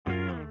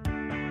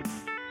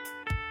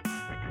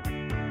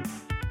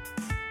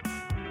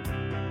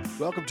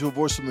Welcome to A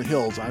Voice from the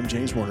Hills. I'm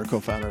James Warner,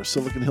 co-founder of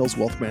Silicon Hills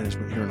Wealth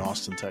Management here in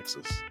Austin,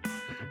 Texas.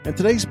 And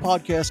today's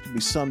podcast can be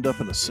summed up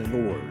in a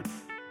single word: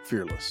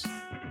 fearless.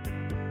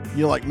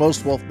 You know, like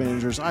most wealth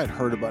managers, I had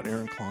heard about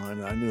Aaron Klein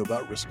and I knew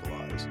about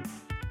Riskalyze.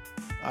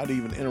 I'd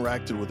even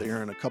interacted with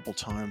Aaron a couple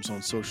times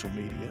on social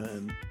media,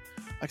 and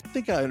I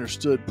think I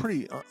understood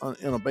pretty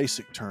in a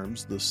basic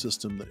terms the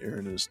system that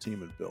Aaron and his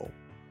team had built.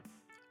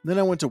 Then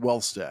I went to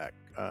WealthStack.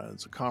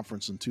 It's a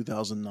conference in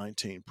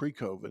 2019,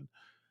 pre-COVID.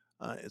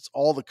 It's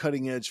all the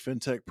cutting-edge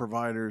fintech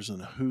providers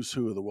and a who's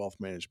who of the wealth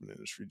management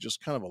industry,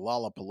 just kind of a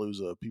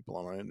lollapalooza of people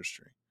in our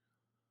industry.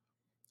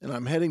 And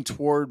I'm heading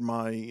toward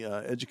my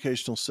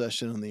educational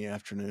session in the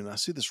afternoon. I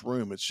see this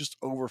room. It's just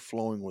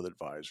overflowing with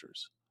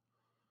advisors.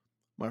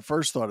 My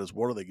first thought is,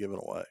 what are they giving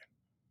away?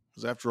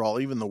 Because after all,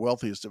 even the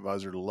wealthiest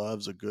advisor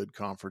loves a good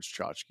conference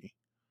tchotchke.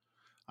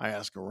 I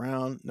ask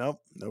around.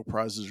 Nope, no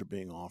prizes are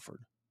being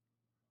offered.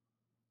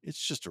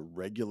 It's just a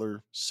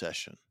regular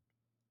session.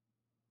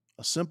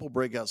 A simple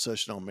breakout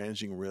session on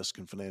managing risk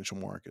in financial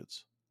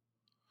markets.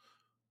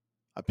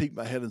 I peek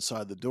my head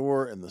inside the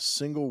door, and the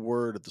single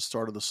word at the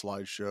start of the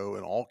slideshow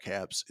in all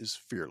caps is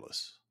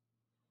fearless.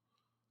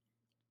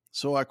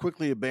 So I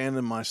quickly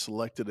abandoned my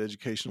selected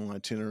educational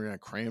itinerary. I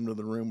crammed into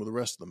the room with the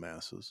rest of the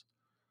masses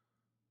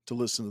to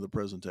listen to the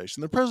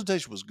presentation. The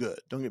presentation was good,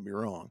 don't get me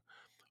wrong,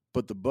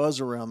 but the buzz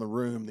around the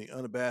room, the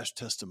unabashed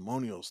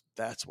testimonials,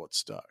 that's what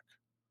stuck.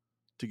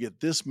 To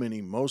get this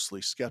many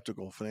mostly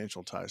skeptical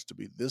financial ties to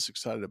be this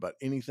excited about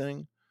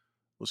anything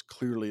was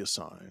clearly a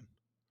sign.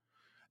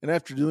 And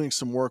after doing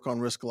some work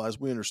on Riskalyze,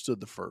 we understood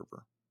the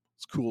fervor.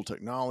 It's cool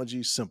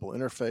technology, simple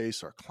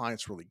interface. Our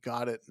clients really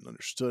got it and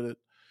understood it.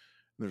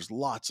 And there's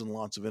lots and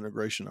lots of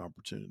integration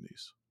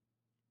opportunities.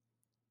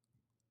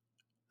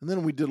 And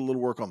then we did a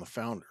little work on the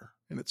founder.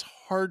 And it's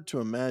hard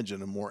to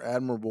imagine a more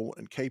admirable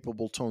and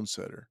capable tone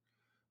setter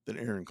than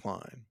Aaron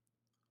Klein.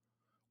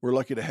 We're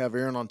lucky to have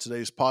Aaron on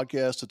today's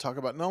podcast to talk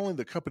about not only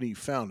the company he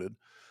founded,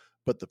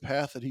 but the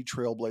path that he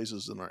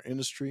trailblazes in our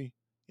industry,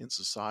 in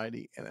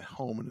society, and at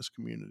home in his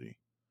community.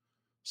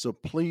 So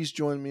please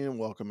join me in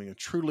welcoming a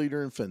true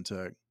leader in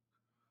fintech,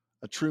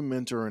 a true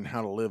mentor in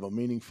how to live a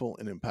meaningful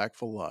and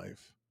impactful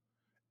life,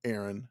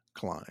 Aaron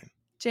Klein.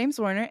 James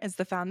Warner is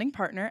the founding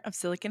partner of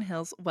Silicon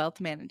Hills Wealth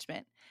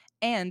Management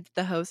and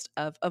the host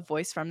of A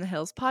Voice from the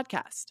Hills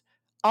podcast.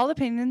 All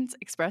opinions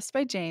expressed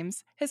by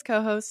James, his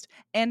co-host,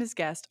 and his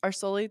guest are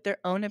solely their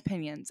own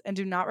opinions and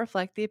do not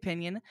reflect the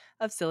opinion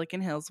of Silicon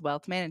Hills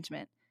Wealth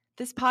Management.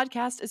 This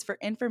podcast is for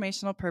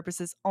informational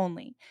purposes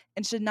only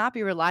and should not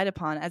be relied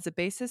upon as a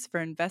basis for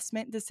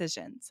investment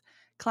decisions.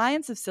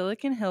 Clients of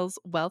Silicon Hills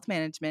Wealth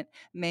Management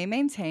may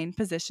maintain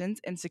positions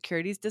in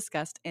securities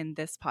discussed in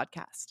this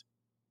podcast.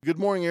 Good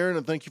morning, Aaron,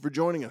 and thank you for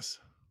joining us.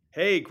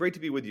 Hey, great to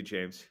be with you,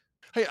 James.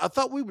 Hey, I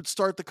thought we would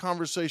start the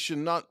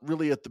conversation not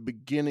really at the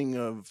beginning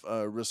of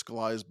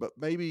Riskalyze, but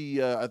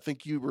maybe I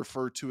think you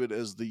refer to it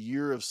as the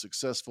year of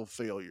successful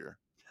failure.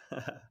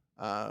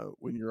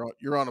 When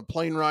you're on a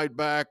plane ride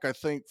back, I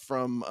think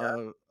from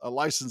a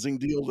licensing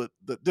deal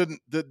that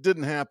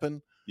didn't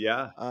happen.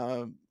 Yeah.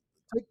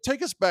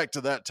 Take us back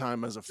to that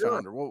time as a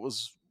founder. Sure. What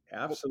was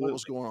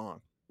going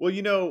on? Well,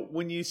 you know,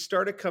 when you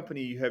start a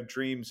company, you have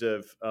dreams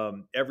of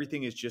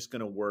everything is just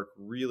going to work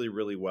really,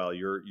 really well.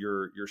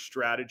 Your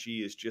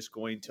strategy is just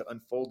going to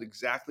unfold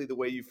exactly the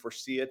way you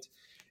foresee it.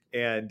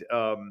 And,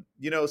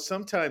 you know,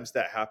 sometimes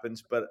that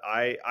happens, but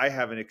I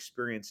haven't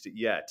experienced it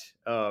yet,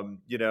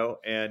 you know,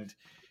 and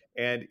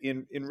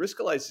in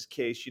Riskalyze's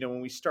case, you know, when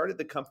we started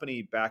the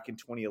company back in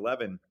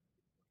 2011,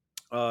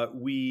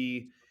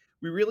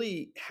 we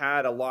really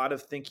had a lot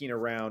of thinking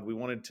around. We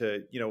wanted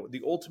to, you know,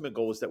 the ultimate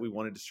goal is that we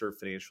wanted to serve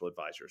financial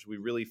advisors. We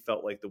really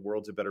felt like the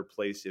world's a better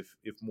place if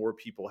more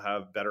people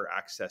have better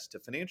access to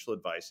financial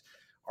advice.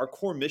 Our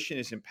core mission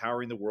is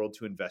empowering the world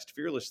to invest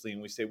fearlessly.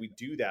 And we say we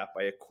do that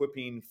by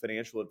equipping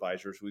financial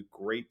advisors with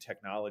great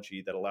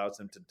technology that allows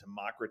them to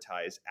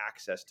democratize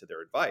access to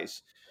their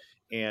advice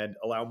and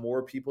allow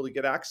more people to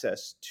get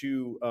access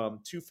to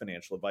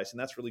financial advice. And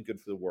that's really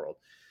good for the world.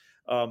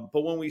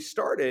 But when we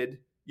started,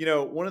 you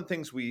know, one of the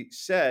things we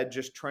said,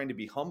 just trying to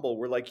be humble,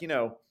 we're like, you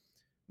know,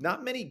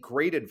 not many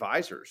great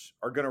advisors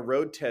are going to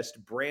road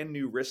test brand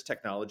new risk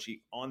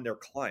technology on their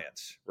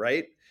clients,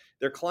 right?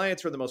 Their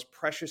clients are the most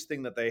precious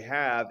thing that they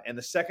have. And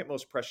the second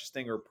most precious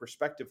thing are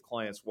prospective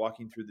clients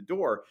walking through the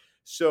door.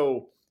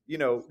 So, you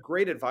know,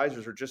 great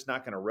advisors are just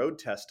not going to road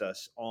test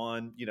us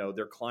on, you know,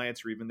 their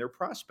clients or even their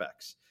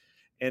prospects.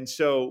 And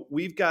so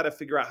we've got to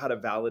figure out how to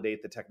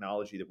validate the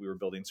technology that we were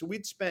building. So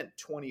we'd spent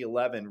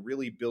 2011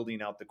 really building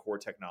out the core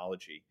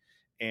technology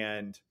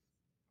and,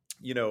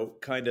 you know,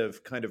 kind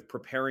of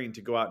preparing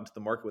to go out into the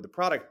market with the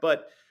product.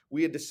 But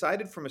we had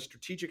decided from a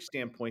strategic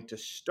standpoint to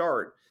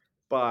start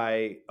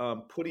by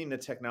putting the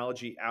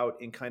technology out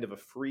in kind of a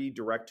free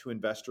direct to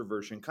investor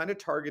version, kind of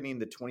targeting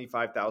the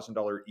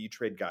 $25,000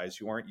 E-Trade guys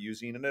who aren't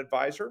using an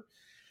advisor.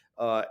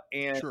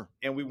 Sure.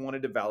 And we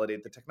wanted to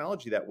validate the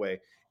technology that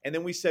way. And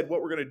then we said,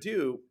 what we're going to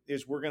do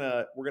is we're going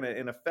to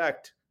in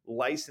effect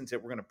license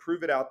it. We're going to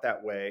prove it out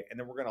that way. And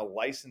then we're going to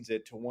license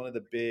it to one of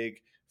the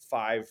big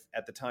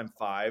at the time,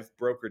 five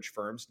brokerage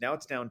firms. Now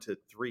it's down to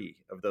three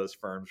of those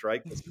firms,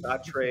 right? Because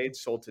Scottrade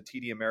sold to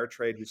TD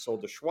Ameritrade, who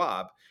sold to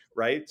Schwab,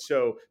 right?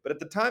 So, but at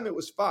the time it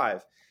was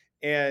five.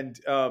 And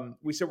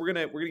we said we're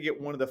gonna get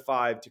one of the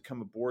five to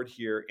come aboard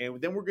here,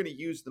 and then we're gonna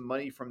use the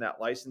money from that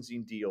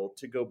licensing deal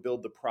to go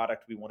build the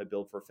product we want to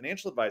build for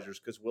financial advisors,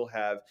 because we'll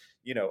have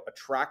a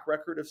track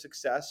record of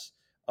success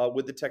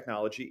with the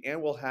technology,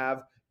 and we'll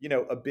have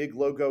a big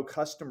logo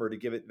customer to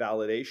give it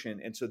validation,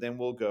 and so then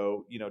we'll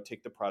go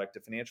take the product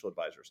to financial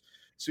advisors.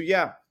 So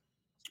yeah,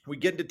 we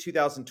get into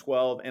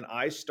 2012, and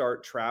I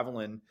start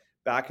traveling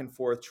back and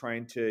forth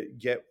trying to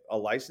get a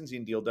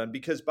licensing deal done.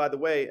 Because, by the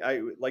way,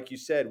 like you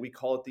said, we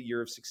call it the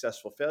year of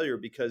successful failure,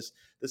 because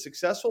the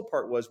successful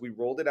part was we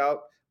rolled it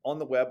out on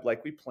the web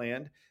like we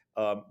planned.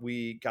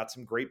 We got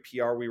some great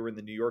PR. We were in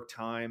the New York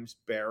Times,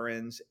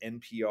 Barron's,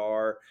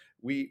 NPR.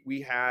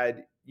 We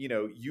had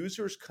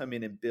users come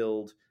in and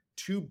build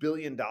 $2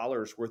 billion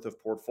worth of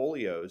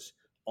portfolios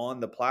on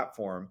the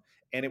platform.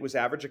 And it was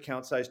average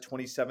account size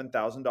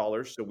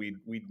 $27,000. So we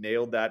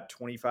nailed that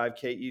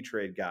 25K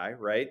E-Trade guy,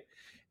 right?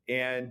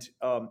 And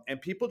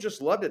people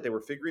just loved it. They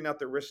were figuring out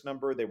their risk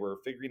number. They were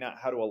figuring out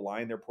how to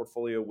align their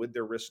portfolio with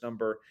their risk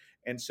number.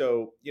 And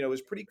so, it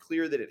was pretty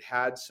clear that it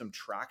had some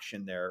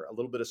traction there, a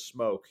little bit of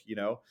smoke,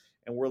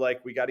 and we're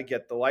like, we got to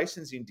get the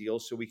licensing deal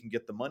so we can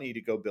get the money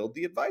to go build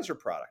the advisor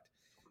product.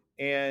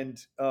 And,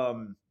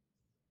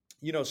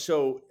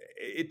 so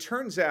it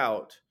turns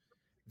out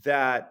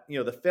that,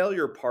 the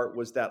failure part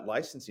was that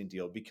licensing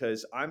deal,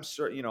 because I'm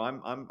certain,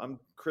 I'm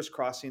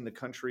crisscrossing the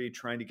country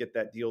trying to get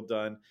that deal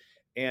done.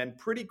 And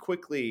pretty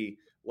quickly,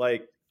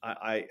 like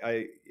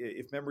I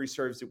if memory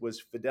serves, it was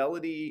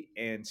Fidelity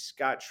and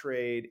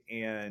Scottrade,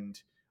 and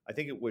I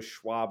think it was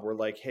Schwab, were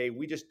like, hey,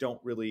 we just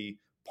don't really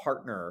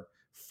partner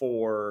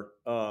for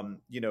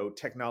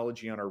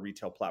technology on our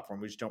retail platform.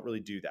 We just don't really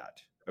do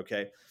that.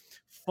 Okay.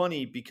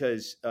 Funny,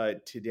 because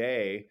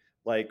today,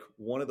 like,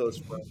 one of those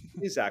firms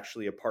is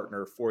actually a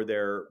partner for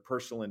their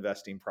personal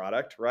investing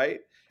product, right?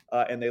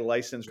 And they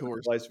license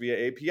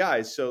via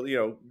APIs. So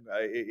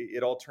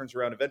it all turns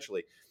around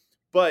eventually.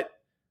 But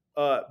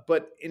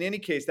in any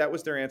case, that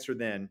was their answer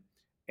then.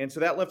 And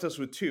so that left us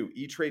with two,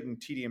 E-Trade and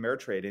TD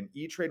Ameritrade. And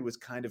E-Trade was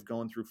kind of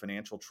going through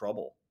financial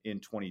trouble in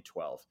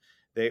 2012.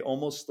 They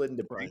almost slid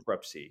into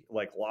bankruptcy,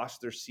 like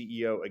lost their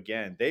CEO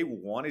again. They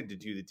wanted to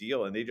do the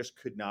deal, and they just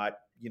could not,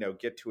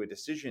 get to a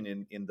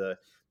decision in the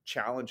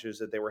challenges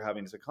that they were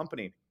having as a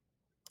company.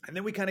 And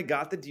then we kind of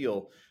got the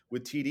deal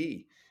with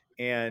TD.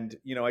 And,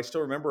 I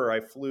still remember I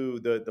flew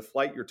the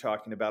flight you're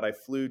talking about. I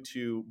flew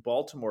to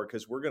Baltimore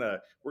because we're going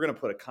to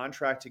put a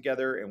contract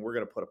together, and we're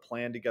going to put a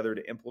plan together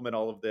to implement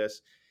all of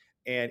this.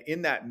 And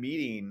in that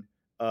meeting,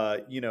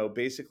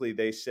 basically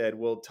they said,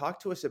 well, talk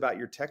to us about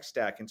your tech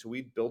stack. And so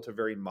we built a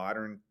very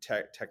modern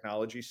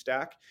technology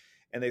stack.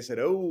 And they said,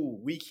 oh,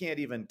 we can't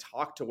even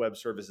talk to web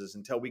services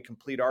until we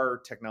complete our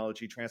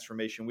technology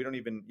transformation. We don't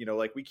even,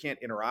 we can't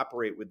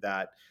interoperate with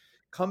that.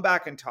 Come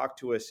back and talk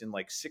to us in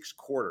like 6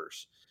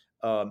 quarters.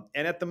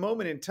 And at the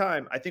moment in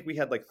time, I think we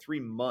had like 3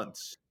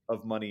 months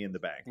of money in the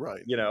bank,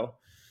 right?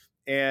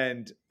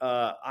 And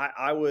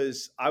I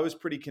was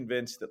pretty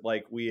convinced that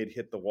like we had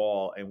hit the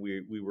wall, and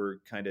we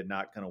were kind of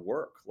not going to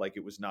work. Like,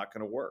 it was not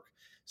going to work.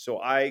 So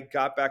I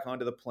got back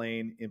onto the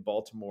plane in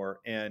Baltimore,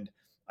 and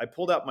I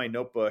pulled out my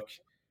notebook,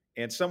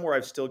 and somewhere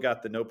I've still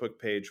got the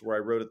notebook page where I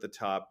wrote at the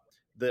top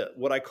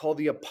what I call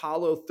the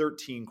Apollo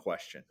 13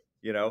 question.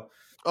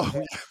 Oh,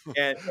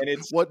 and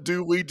it's, what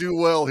do we do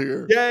well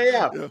here?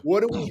 Yeah.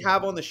 What do we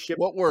have on the ship?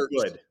 What works?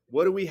 Good.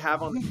 What do we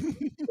have on the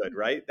ship? Good,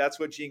 right? That's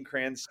what Gene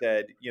Kranz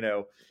said.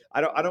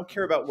 I don't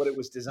care about what it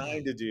was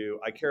designed to do.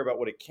 I care about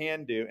what it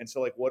can do. And so,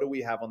 like, what do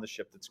we have on the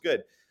ship that's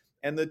good?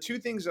 And the two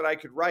things that I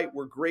could write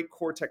were great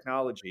core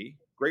technology,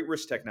 great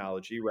risk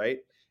technology, right?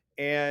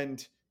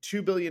 And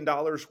 $2 billion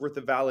worth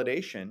of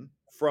validation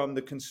from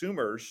the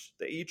consumers,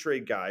 the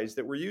E-Trade guys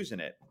that were using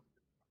it.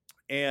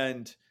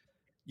 And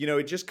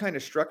it just kind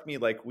of struck me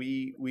like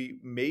we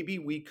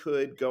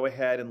could go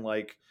ahead and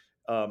like,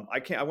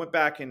 I went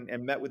back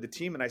and met with the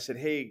team, and I said,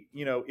 hey,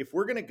 if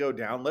we're going to go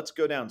down, let's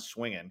go down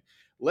swinging.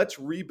 Let's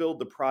rebuild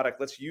the product.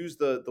 Let's use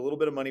the little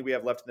bit of money we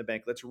have left in the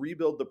bank. Let's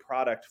rebuild the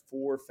product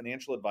for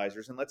financial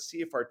advisors, and let's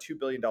see if our $2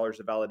 billion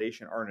of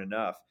validation aren't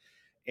enough.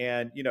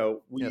 And,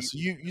 so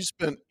you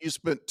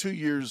spent 2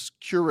 years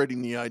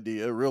curating the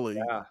idea, really.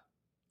 Yeah.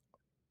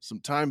 Some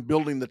time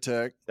building the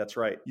tech. That's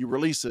right. You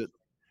release it.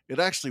 It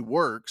actually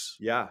works.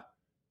 Yeah.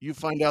 You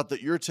find out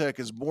that your tech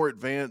is more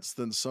advanced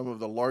than some of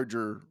the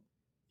larger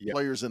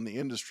players in the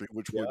industry,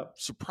 which would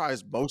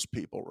surprise most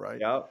people, right?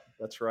 Yeah,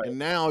 that's right. And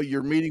now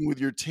you're meeting with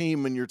your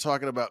team, and you're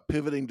talking about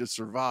pivoting to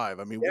survive.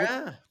 I mean,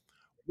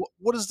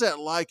 what is that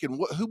like, and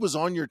who was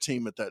on your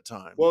team at that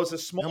time? Well, it's a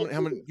small.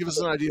 How many, give us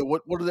an idea.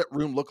 What did that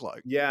room look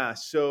like? Yeah.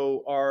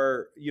 So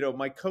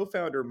my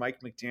co-founder, Mike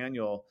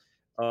McDaniel,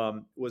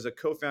 was a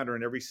co-founder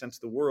in every sense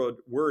of the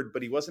word,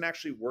 but he wasn't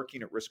actually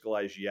working at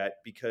Riskalyze yet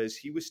because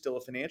he was still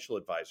a financial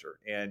advisor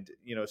and,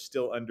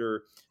 still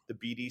under the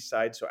BD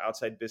side. So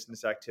outside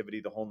business activity,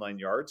 the whole 9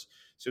 yards.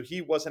 So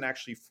he wasn't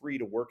actually free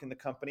to work in the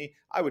company.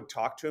 I would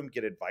talk to him,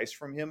 get advice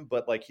from him,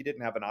 but like he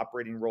didn't have an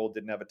operating role,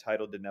 didn't have a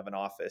title, didn't have an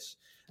office,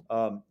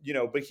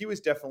 but he was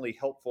definitely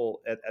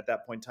helpful at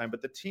that point in time.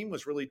 But the team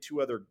was really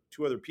two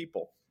other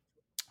people.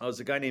 It was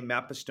a guy named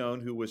Matt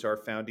Pistone, who was our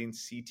founding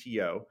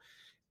CTO.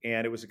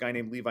 And it was a guy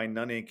named Levi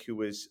Nunnick, who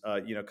was,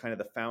 kind of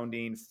the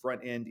founding front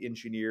end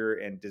engineer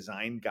and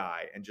design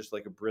guy, and just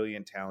like a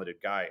brilliant, talented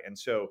guy. And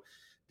so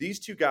these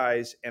two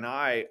guys and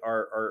I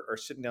are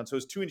sitting down. So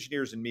it's two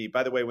engineers and me.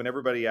 By the way, when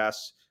everybody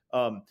asks,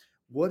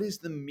 what is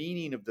the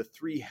meaning of the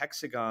 3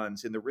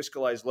 hexagons in the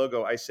Riskalyze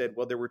logo? I said,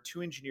 well, there were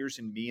 2 engineers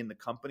and me in the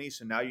company.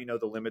 So now you know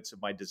the limits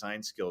of my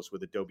design skills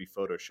with Adobe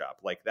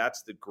Photoshop. Like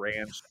that's the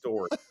grand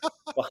story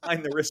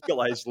behind the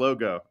Riskalyze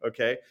logo.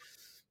 Okay.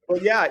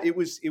 Well, yeah, it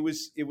was it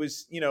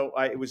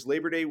was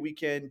Labor Day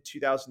weekend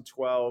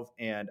 2012,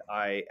 and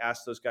I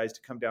asked those guys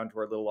to come down to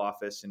our little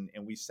office, and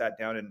we sat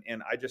down,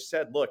 and I just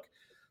said, look,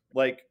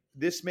 like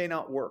this may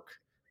not work,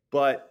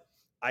 but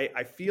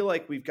I feel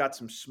like we've got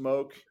some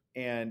smoke,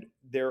 and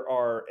there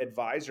are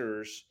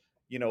advisors,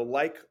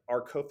 like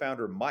our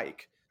co-founder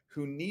Mike,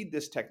 who need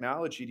this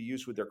technology to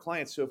use with their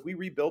clients. So if we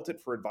rebuilt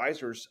it for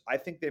advisors, I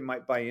think they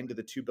might buy into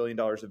the $2 billion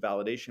of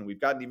validation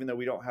we've gotten, even though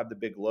we don't have the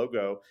big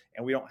logo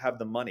and we don't have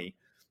the money.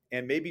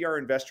 And maybe our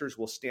investors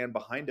will stand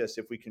behind us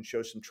if we can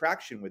show some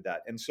traction with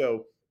that. And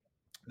so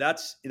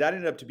that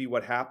ended up to be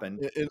what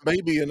happened. And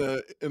maybe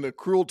in a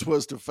cruel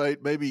twist of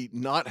fate, maybe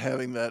not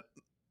having that,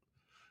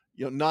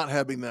 not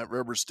having that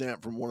rubber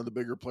stamp from one of the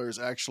bigger players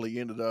actually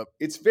ended up.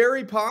 It's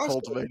very possible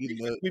cultivating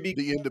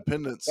the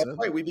independence. That's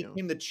right. We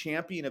became the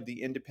champion of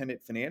the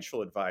independent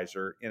financial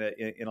advisor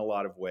in a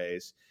lot of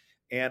ways.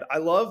 And I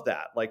love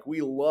that. Like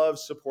we love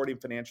supporting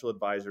financial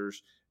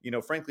advisors,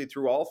 frankly,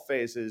 through all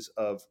phases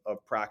of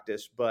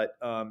practice. But,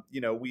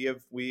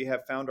 we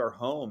have found our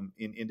home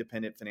in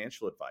independent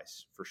financial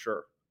advice for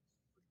sure.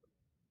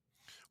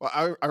 Well,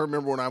 I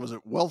remember when I was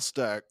at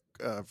WealthStack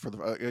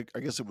I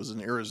guess it was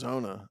in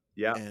Arizona.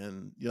 Yeah.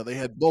 And, they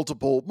had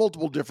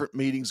multiple different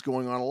meetings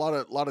going on, a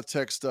lot of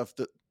tech stuff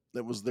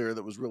that was there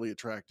that was really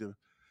attractive.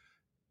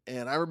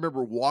 And I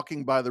remember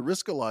walking by the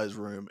Riskalyze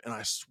room, and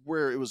I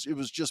swear it was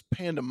just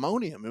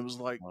pandemonium. It was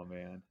like, oh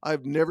man,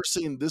 I've never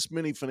seen this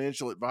many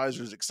financial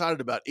advisors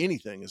excited about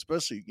anything,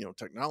 especially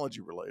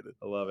technology related.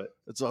 I love it.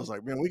 And so I was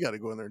like, man, we got to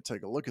go in there and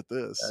take a look at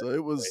this. That's so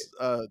it was.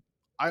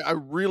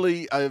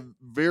 I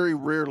very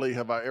rarely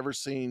have I ever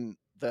seen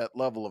that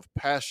level of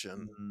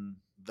passion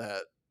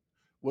that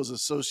was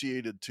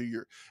associated to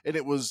your. And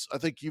it was. I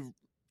think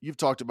you've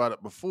talked about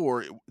it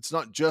before. It's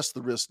not just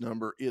the risk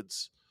number.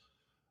 It's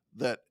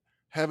that.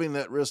 Having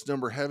that risk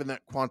number, having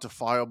that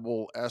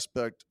quantifiable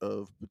aspect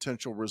of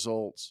potential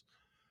results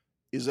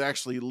is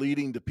actually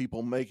leading to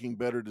people making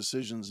better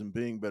decisions and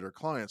being better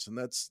clients. And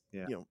that's,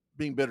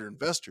 being better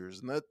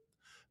investors. And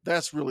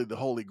that's really the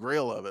holy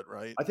grail of it,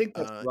 right? I think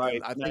that's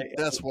right. I think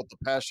that's what the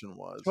passion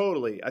was.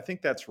 Totally. I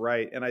think that's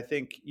right. And I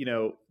think,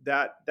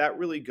 that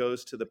really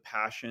goes to the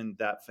passion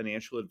that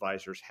financial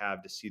advisors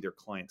have to see their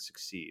clients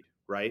succeed,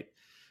 right?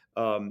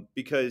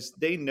 Because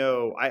they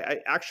know,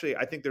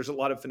 I think there's a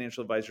lot of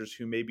financial advisors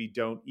who maybe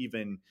don't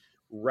even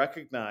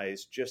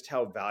recognize just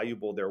how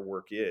valuable their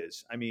work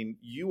is. I mean,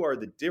 you are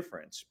the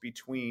difference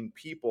between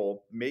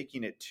people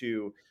making it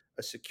to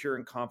a secure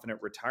and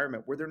confident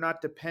retirement where they're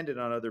not dependent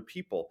on other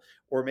people,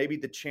 or maybe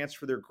the chance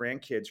for their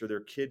grandkids or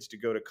their kids to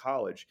go to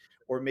college,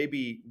 or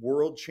maybe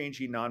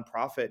world-changing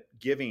nonprofit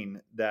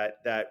giving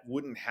that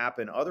wouldn't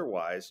happen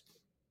otherwise.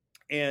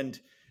 And,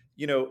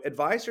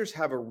 advisors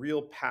have a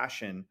real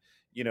passion.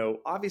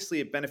 Obviously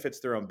it benefits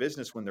their own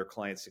business when their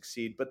clients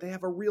succeed, but they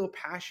have a real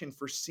passion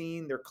for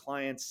seeing their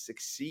clients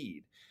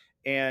succeed.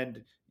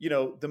 And,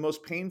 the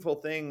most painful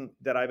thing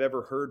that I've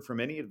ever heard from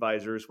any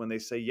advisors when they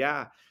say,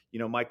 yeah,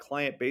 my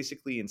client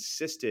basically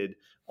insisted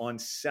on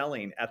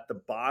selling at the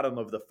bottom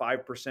of the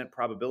 5%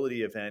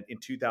 probability event in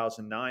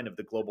 2009 of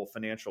the global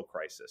financial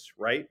crisis,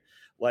 right?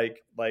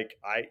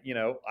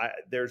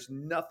 There's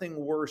nothing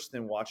worse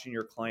than watching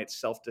your client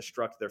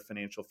self-destruct their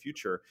financial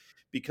future,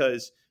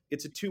 because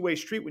it's a two-way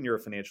street when you're a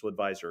financial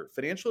advisor.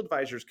 Financial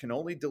advisors can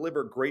only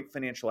deliver great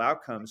financial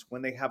outcomes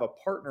when they have a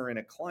partner and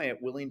a client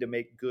willing to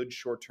make good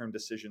short-term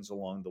decisions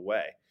along the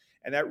way.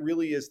 And that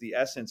really is the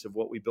essence of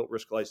what we built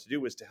Riskalyze to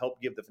do, is to help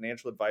give the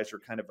financial advisor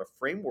kind of a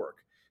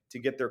framework to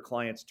get their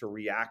clients to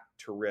react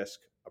to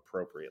risk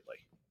appropriately.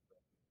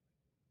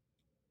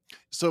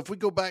 So if we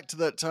go back to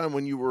that time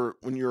when you were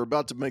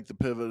about to make the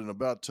pivot and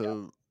about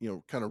to,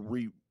 kind of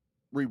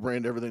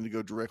rebrand everything to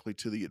go directly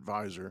to the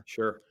advisor.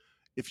 Sure.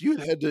 If you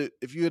had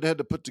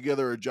to put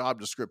together a job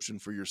description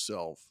for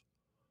yourself,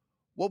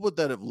 what would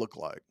that have looked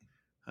like?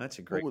 That's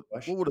a great What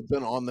question. would have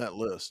been on that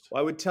list? Well,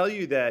 I would tell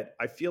you that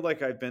I feel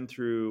like I've been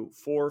through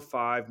 4 or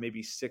 5,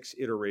 maybe 6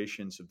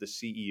 iterations of the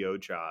CEO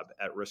job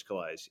at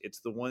Riskalyze. It's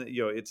the one,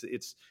 it's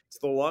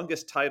the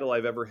longest title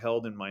I've ever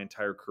held in my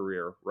entire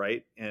career,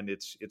 right? And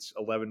it's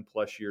 11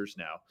 plus years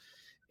now.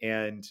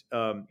 And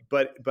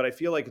but I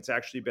feel like it's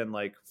actually been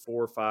like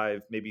 4 or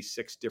 5, maybe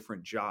 6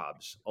 different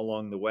jobs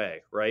along the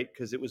way, right?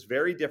 Because it was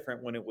very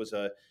different when it was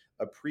a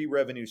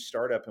pre-revenue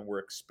startup and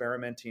we're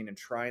experimenting and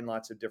trying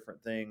lots of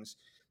different things.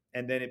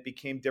 And then it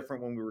became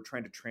different when we were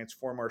trying to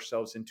transform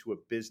ourselves into a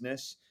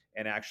business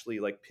and actually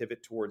like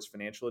pivot towards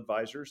financial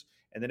advisors.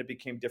 And then it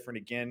became different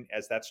again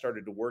as that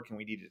started to work and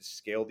we needed to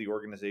scale the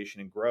organization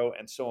and grow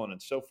and so on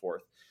and so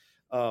forth.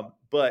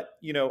 But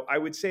I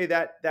would say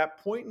that that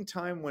point in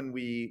time when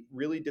we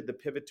really did the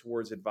pivot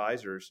towards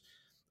advisors,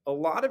 a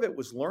lot of it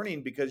was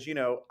learning because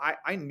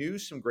I knew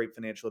some great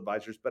financial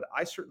advisors, but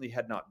I certainly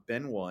had not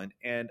been one,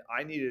 and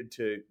I needed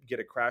to get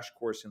a crash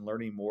course in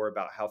learning more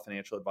about how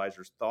financial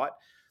advisors thought.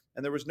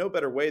 And there was no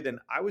better way than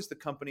I was the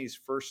company's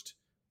first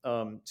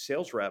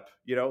sales rep.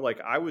 Like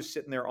I was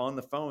sitting there on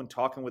the phone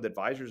talking with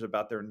advisors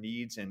about their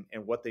needs and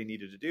what they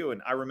needed to do.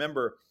 And I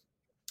remember,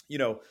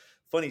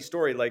 funny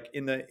story, like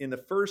in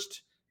the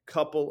first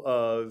couple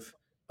of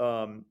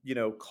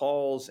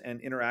calls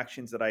and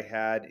interactions that I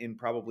had in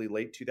probably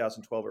late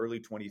 2012, early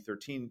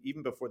 2013,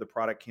 even before the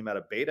product came out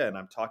of beta, and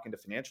I'm talking to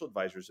financial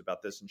advisors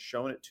about this and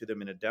showing it to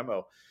them in a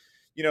demo.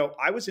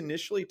 I was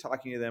initially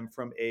talking to them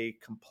from a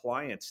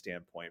compliance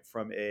standpoint,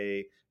 from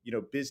a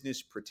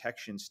business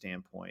protection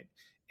standpoint,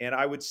 and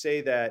I would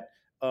say that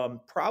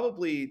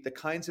probably the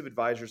kinds of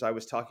advisors I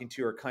was talking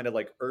to are kind of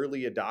like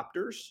early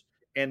adopters,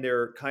 and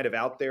they're kind of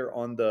out there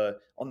on the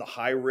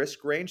high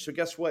risk range. So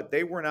guess what?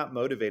 They were not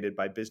motivated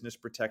by business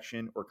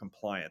protection or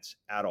compliance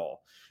at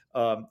all.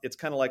 It's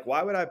kind of like,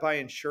 why would I buy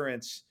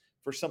insurance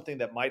for something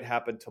that might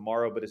happen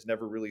tomorrow but has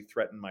never really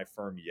threatened my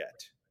firm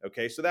yet?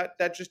 Okay, so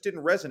that just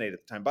didn't resonate at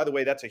the time. By the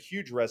way, that's a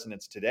huge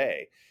resonance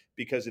today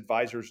because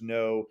advisors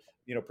know,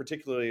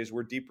 particularly as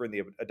we're deeper in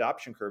the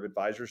adoption curve,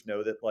 advisors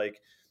know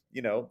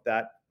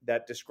that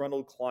that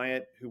disgruntled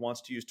client who wants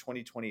to use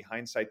 2020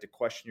 hindsight to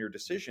question your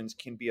decisions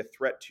can be a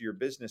threat to your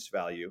business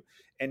value.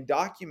 And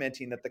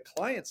documenting that the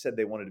client said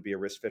they wanted to be a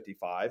risk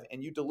 55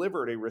 and you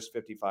delivered a risk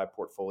 55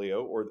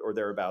 portfolio or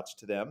thereabouts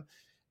to them,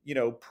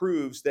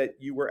 proves that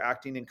you were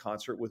acting in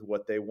concert with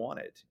what they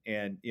wanted.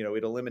 And,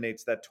 it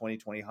eliminates that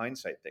 2020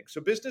 hindsight thing. So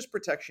business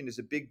protection is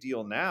a big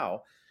deal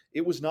now.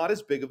 It was not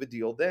as big of a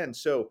deal then.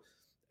 So,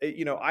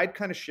 I'd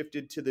kind of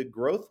shifted to the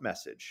growth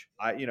message.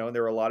 And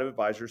there are a lot of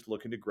advisors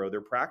looking to grow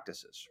their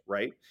practices,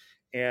 right?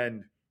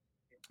 And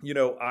you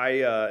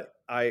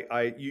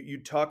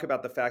talk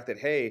about the fact that,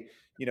 hey,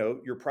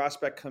 your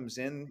prospect comes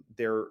in,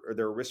 they're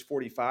risk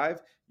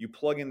 45, you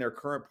plug in their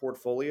current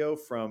portfolio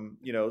from,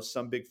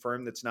 some big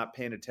firm that's not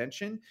paying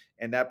attention,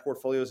 and that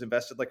portfolio is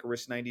invested like a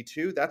risk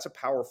 92. That's a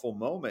powerful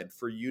moment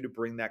for you to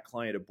bring that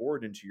client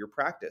aboard into your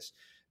practice.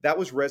 That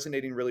was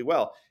resonating really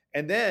well.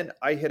 And then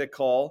I hit a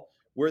call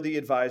where the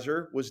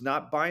advisor was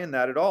not buying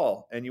that at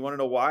all. And you want to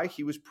know why?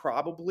 He was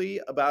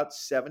probably about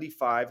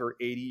 75 or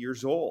 80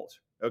 years old.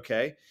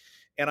 Okay.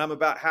 And I'm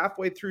about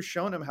halfway through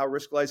showing him how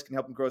Riskalyze can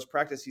help him grow his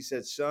practice. He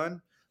said,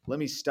 son, let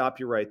me stop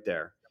you right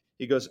there.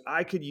 He goes,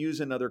 I could use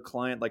another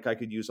client like I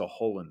could use a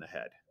hole in the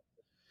head.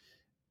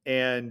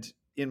 And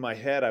in my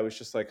head, I was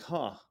just like,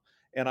 huh.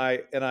 And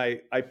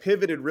I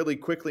pivoted really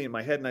quickly in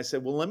my head and I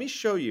said, well, let me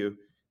show you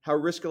how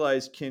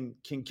Riskalyze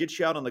can get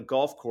you out on the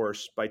golf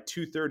course by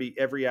 2:30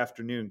 every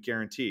afternoon,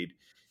 guaranteed.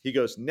 He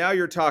goes, now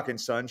you're talking,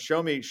 son.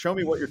 Show me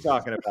what you're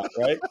talking about,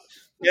 right?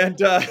 And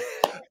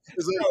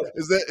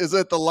is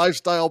that the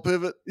lifestyle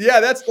pivot? Yeah,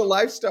 that's the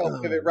lifestyle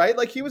pivot, right?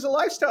 Like he was a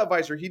lifestyle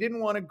advisor. He didn't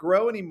want to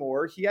grow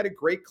anymore. He had a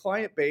great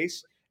client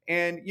base,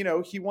 and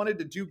he wanted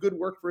to do good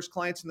work for his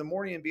clients in the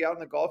morning and be out on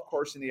the golf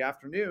course in the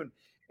afternoon.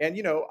 And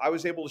I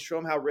was able to show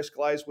him how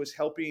Riskalyze was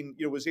helping.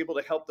 Was able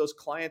to help those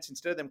clients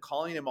instead of them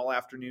calling him all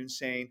afternoon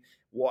saying,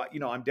 "What?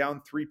 I'm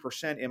down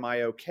 3%. Am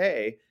I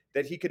okay?"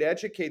 That he could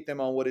educate them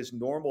on what is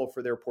normal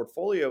for their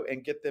portfolio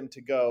and get them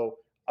to go,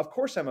 "Of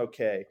course I'm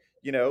okay."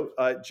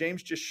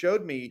 James just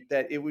showed me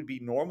that it would be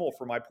normal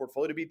for my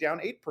portfolio to be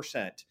down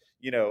 8%,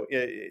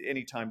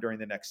 anytime during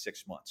the next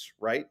 6 months,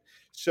 right?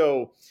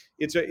 So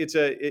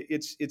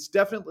it's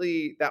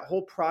definitely that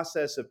whole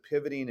process of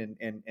pivoting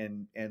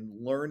and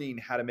learning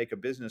how to make a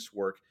business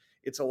work.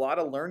 It's a lot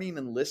of learning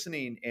and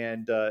listening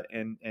and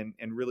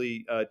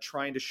really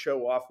trying to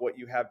show off what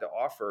you have to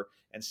offer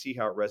and see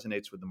how it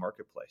resonates with the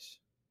marketplace.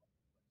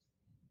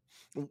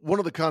 One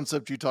of the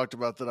concepts you talked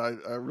about that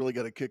I really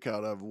got a kick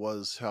out of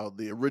was how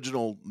the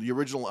original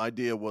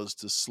idea was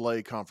to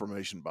slay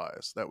confirmation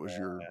bias. That was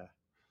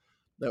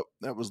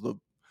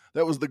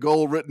that was the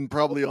goal written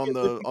probably on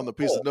the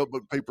piece of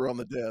notebook paper on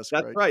the desk.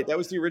 That's right. That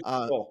was the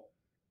original goal.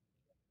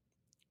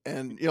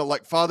 And,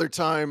 like Father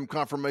Time,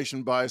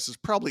 confirmation bias is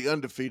probably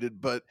undefeated,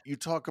 but you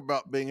talk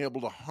about being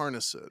able to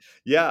harness it.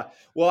 Yeah.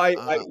 Well,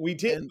 Uh, we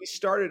and we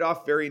started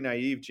off very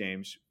naive,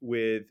 James,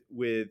 with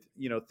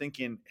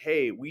thinking,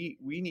 hey, we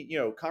need,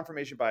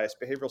 confirmation bias.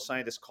 Behavioral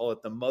scientists call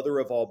it the mother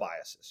of all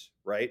biases,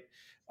 right?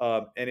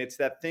 And it's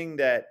that thing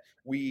that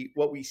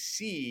what we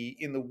see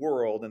in the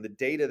world and the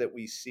data that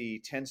we see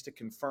tends to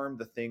confirm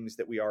the things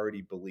that we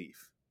already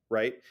believe,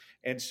 right?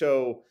 And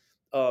so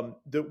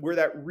where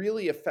that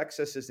really affects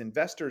us as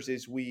investors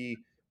is we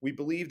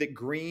believe that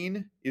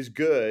green is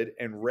good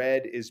and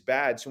red is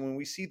bad. So when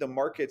we see the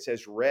markets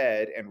as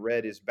red and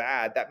red is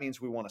bad, that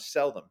means we want to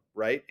sell them,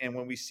 right? And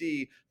when we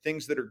see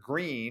things that are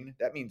green,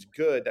 that means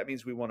good, that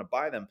means we want to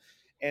buy them.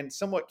 And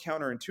somewhat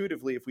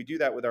counterintuitively, if we do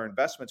that with our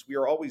investments, we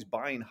are always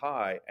buying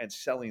high and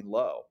selling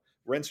low.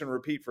 Rinse and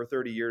repeat for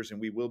 30 years and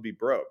we will be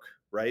broke,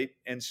 right?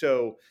 And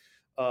so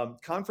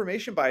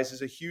confirmation bias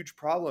is a huge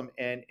problem,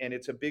 and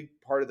it's a big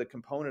part of the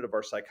component of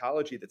our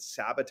psychology that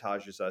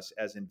sabotages us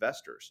as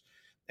investors.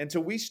 And so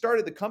we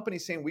started the company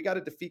saying we got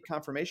to defeat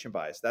confirmation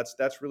bias.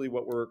 That's really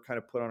what we're kind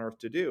of put on earth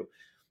to do.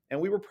 And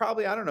we were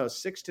probably, I don't know,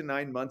 6 to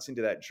 9 months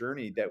into that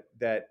journey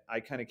that I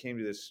kind of came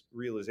to this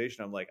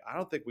realization. I'm like, I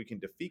don't think we can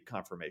defeat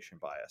confirmation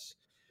bias.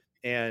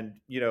 And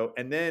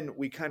and then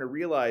we kind of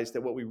realized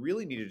that what we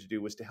really needed to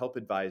do was to help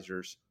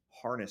advisors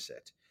harness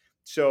it.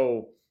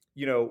 So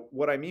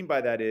what I mean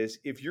by that is,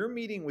 if you're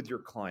meeting with your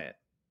client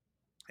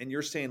and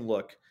you're saying,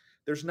 look,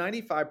 there's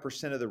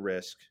 95% of the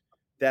risk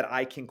that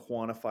I can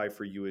quantify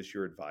for you as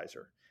your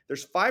advisor.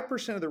 There's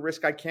 5% of the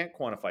risk I can't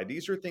quantify.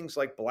 These are things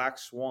like black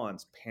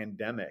swans,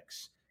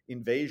 pandemics,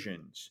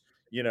 invasions,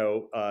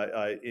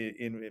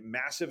 in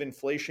massive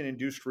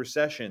inflation-induced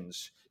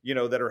recessions,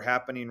 that are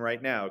happening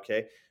right now.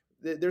 Okay,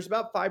 there's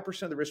about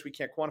 5% of the risk we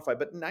can't quantify,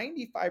 but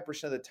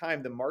 95% of the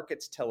time, the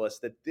markets tell us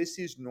that this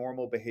is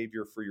normal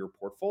behavior for your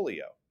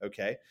portfolio.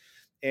 Okay.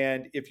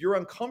 And if you're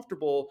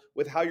uncomfortable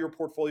with how your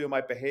portfolio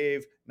might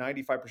behave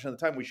 95% of the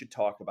time, we should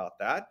talk about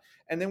that.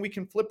 And then we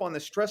can flip on the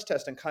stress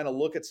test and kind of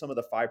look at some of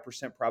the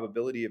 5%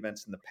 probability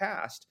events in the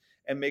past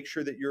and make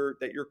sure that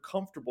you're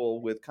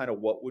comfortable with kind of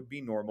what would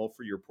be normal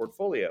for your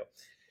portfolio.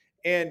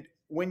 And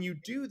when you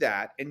do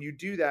that, and you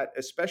do that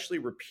especially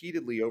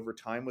repeatedly over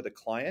time with a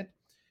client,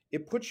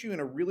 it puts you in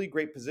a really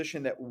great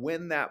position that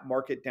when that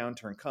market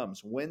downturn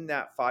comes, when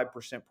that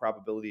 5%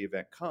 probability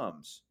event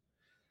comes,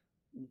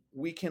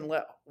 we can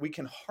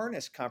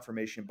harness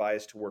confirmation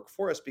bias to work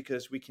for us,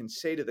 because we can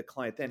say to the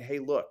client then, hey,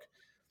 look,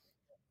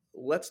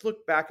 let's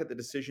look back at the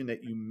decision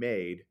that you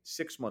made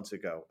 6 months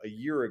ago, a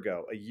year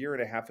ago, a year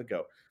and a half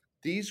ago.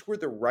 These were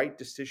the right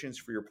decisions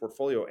for your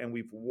portfolio, and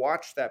we've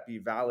watched that be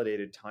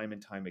validated time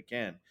and time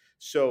again.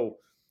 So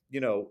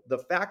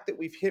the fact that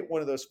we've hit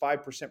one of those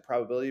 5%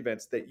 probability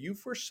events that you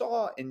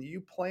foresaw and you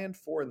planned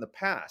for in the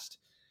past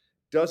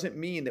doesn't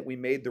mean that we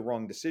made the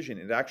wrong decision.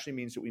 It actually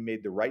means that we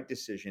made the right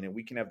decision, and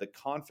we can have the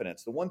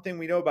confidence. The one thing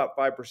we know about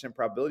 5%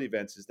 probability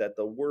events is that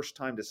the worst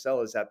time to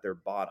sell is at their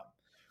bottom.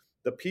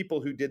 The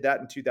people who did that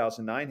in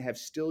 2009 have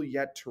still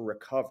yet to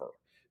recover.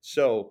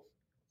 So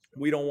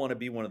we don't want to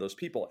be one of those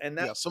people. And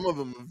yeah, that's some of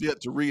them have yet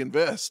to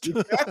reinvest.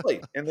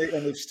 exactly. And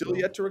they've still So,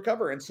 yet to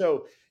recover. And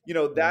so,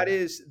 that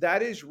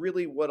is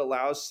really what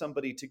allows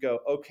somebody to go,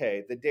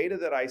 okay, the data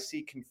that I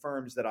see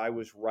confirms that I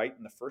was right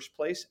in the first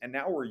place. And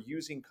now we're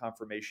using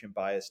confirmation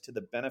bias to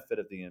the benefit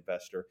of the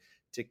investor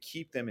to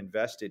keep them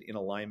invested in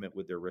alignment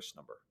with their risk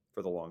number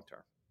for the long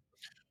term.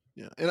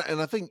 yeah,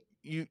 and I think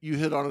you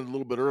hit on it a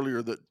little bit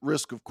earlier, that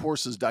risk, of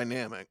course, is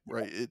dynamic,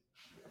 right?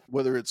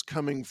 Whether it's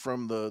coming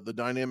from the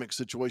dynamic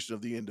situation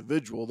of the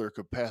individual, their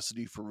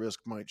capacity for risk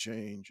might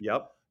change,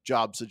 Yep.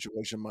 job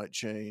situation might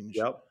change.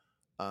 Yep.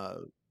 Uh,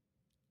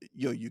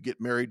 you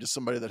get married to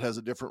somebody that has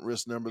a different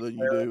risk number than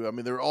you do. I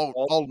mean, there are all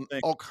All all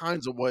things. all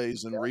kinds of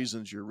ways and Yeah,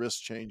 reasons your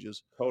risk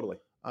changes. totally.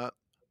 Uh,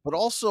 but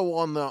also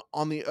on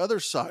the other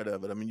side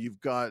of it, I mean,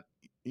 you've got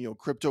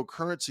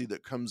cryptocurrency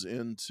that comes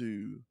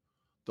into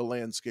the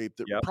landscape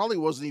that Yep. probably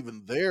wasn't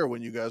even there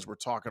when you guys were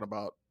talking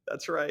about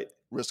That's right.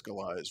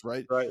 Riskalyze,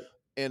 right? Right.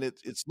 And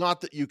it's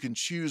not that you can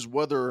choose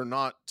whether or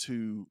not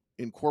to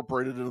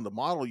incorporate it into the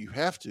model. You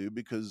have to,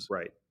 because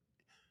Right.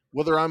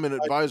 whether I'm an I-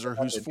 advisor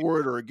who's for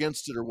it or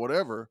against it or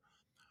whatever,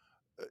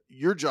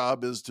 your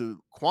job is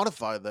to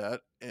quantify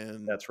that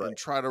and That's right.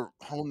 try to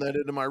hone that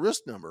into my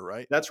risk number,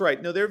 right? That's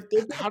right. No, they're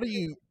How do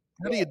you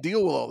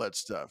deal with all that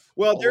stuff?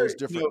 well, All they're, those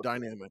different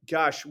dynamics.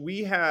 gosh,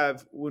 we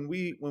have, when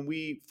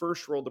we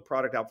first rolled the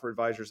product out for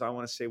advisors, I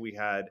want to say we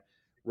had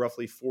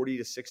roughly 40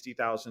 to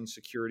 60,000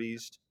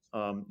 securities,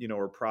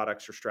 or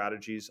products or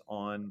strategies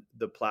on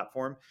the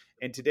platform.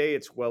 And today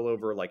it's well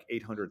over like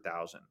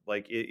 800,000.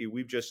 Like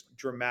we've just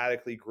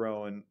dramatically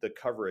grown the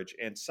coverage.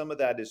 And some of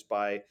that is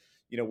by,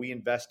 we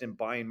invest in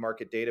buying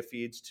market data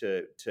feeds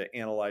to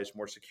analyze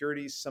more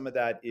securities. Some of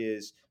that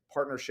is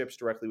partnerships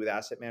directly with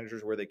asset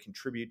managers where they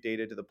contribute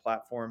data to the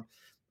platform.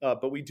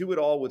 But we do it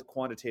all with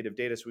quantitative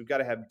data. So we've got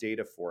to have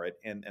data for it.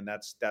 And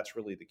that's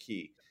really the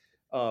key.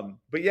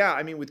 But yeah,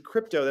 I mean, with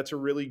crypto, that's a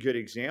really good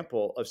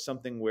example of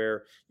something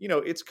where,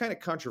 it's kind of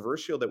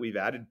controversial that we've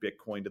added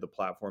Bitcoin to the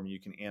platform. You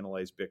can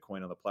analyze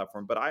Bitcoin on the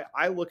platform. But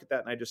I look at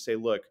that and I just say,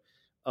 look,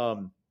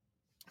 um,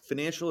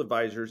 financial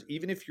advisors,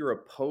 even if you're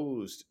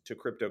opposed to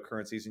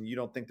cryptocurrencies and you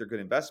don't think they're good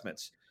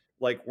investments,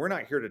 like we're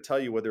not here to tell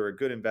you whether a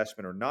good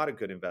investment or not a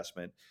good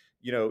investment.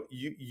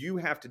 You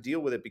have to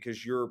deal with it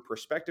because your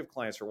prospective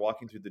clients are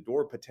walking through the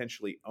door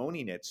potentially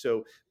owning it.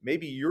 So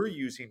maybe you're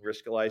using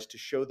Riskalyze to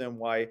show them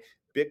why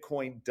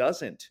Bitcoin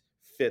doesn't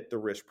fit the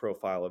risk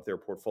profile of their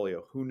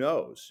portfolio. Who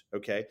knows?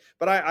 Okay.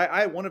 But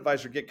I had one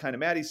advisor get kind of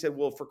mad. He said,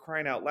 well, for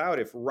crying out loud,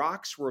 if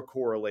rocks were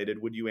correlated,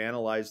 would you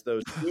analyze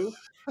those too?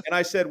 And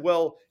I said,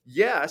 well,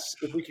 yes,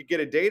 if we could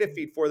get a data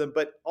feed for them,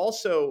 but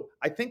also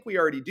I think we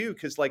already do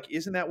because, like,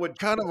 isn't that what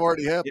Kind of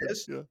already happened.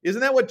 is? Yeah.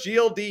 Isn't that what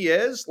GLD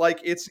is? Like,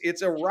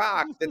 it's a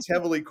rock that's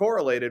heavily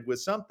correlated with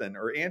something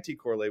or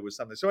anti-correlated with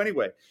something. So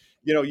anyway,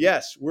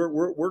 yes,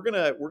 we're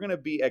gonna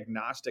be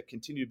agnostic,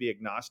 continue to be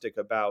agnostic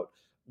about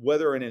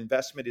whether an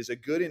investment is a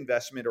good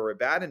investment or a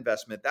bad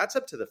investment. That's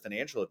up to the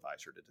financial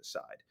advisor to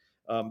decide.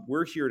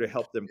 We're here to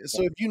help them.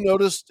 So have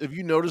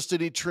you noticed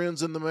any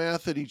trends in the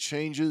math, any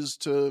changes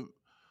to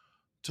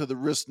the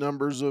risk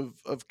numbers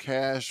of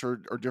cash or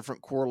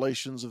different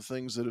correlations of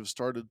things that have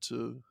started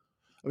to,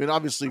 I mean,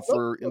 obviously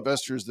for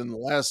investors in the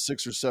last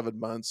 6 or 7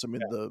 months, I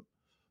mean,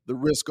 the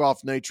risk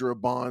off nature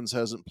of bonds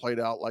hasn't played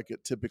out like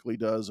it typically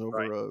does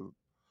Right.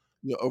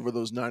 over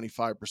those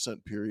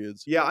 95%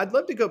 periods. Yeah, I'd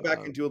love to go back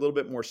and Um, do a little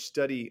bit more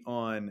study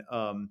on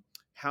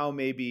how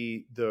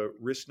maybe the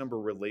risk number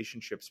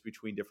relationships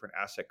between different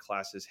asset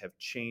classes have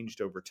changed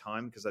over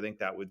time, because I think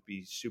that would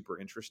be super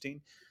interesting.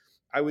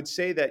 I would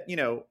say that,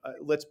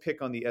 let's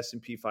pick on the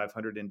S&P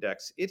 500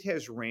 index. It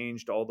has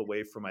ranged all the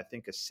way from, I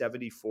think, a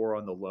 74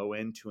 on the low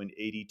end to an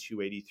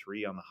 82,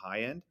 83 on the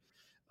high end.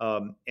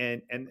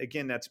 And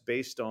again, that's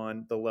based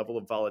on the level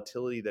of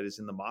volatility that is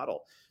in the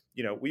model.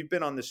 We've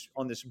been on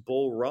this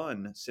bull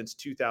run since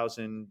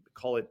 2000,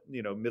 call it,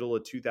 middle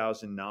of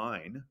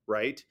 2009,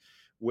 right?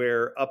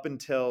 Where up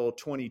until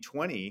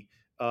 2020,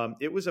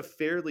 it was a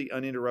fairly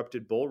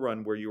uninterrupted bull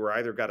run where you were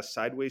either got a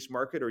sideways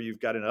market or you've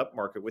got an up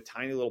market with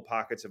tiny little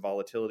pockets of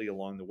volatility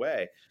along the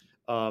way.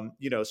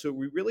 So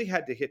we really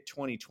had to hit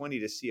 2020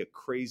 to see a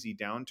crazy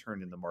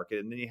downturn in the market,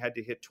 and then you had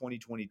to hit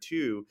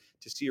 2022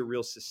 to see a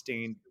real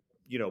sustained,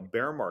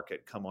 bear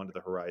market come onto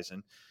the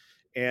horizon.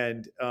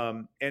 And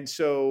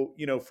so,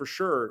 for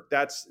sure,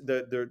 that's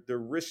the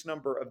risk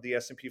number of the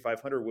S&P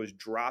 500 was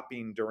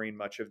dropping during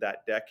much of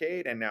that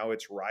decade, and now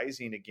it's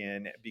rising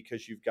again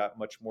because you've got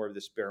much more of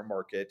this bear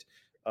market,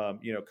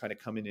 kind of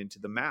coming into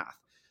the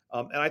math.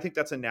 And I think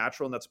that's a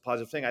natural and that's a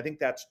positive thing. I think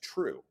that's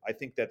true. I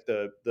think that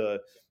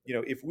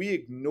if we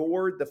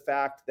ignored the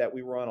fact that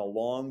we were on a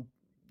long,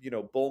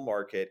 bull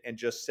market and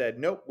just said,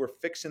 nope, we're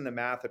fixing the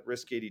math at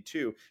risk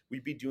 82,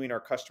 we'd be doing our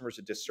customers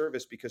a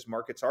disservice, because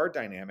markets are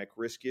dynamic,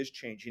 risk is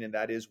changing, and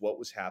that is what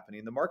was happening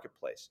in the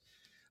marketplace.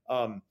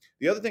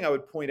 The other thing I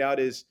would point out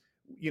is,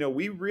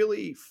 we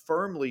really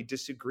firmly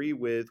disagree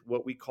with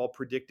what we call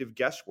predictive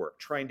guesswork,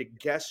 trying to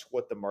guess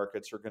what the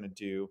markets are going to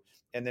do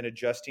and then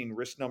adjusting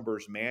risk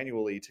numbers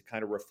manually to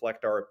kind of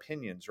reflect our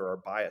opinions or our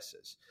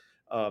biases.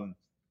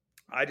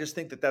 I just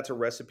think that that's a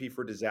recipe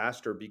for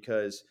disaster,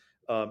 because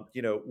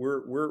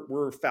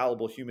we're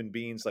fallible human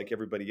beings like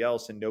everybody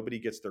else, and nobody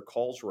gets their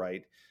calls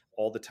right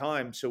all the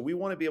time. So we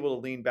want to be able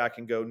to lean back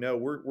and go, no,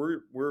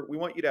 we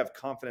want you to have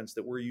confidence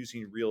that we're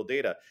using real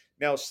data.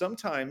 Now,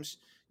 sometimes,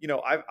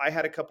 I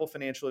had a couple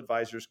financial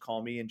advisors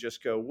call me and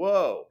just go,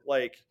 whoa,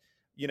 like,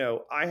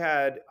 I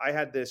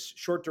had this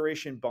short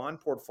duration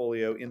bond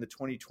portfolio in the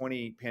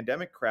 2020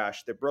 pandemic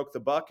crash that broke the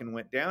buck and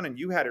went down, and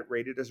you had it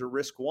rated as a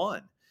risk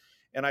 1.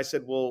 And I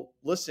said, well,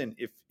 listen,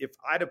 if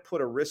I'd have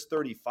put a risk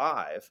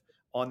 35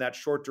 on that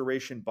short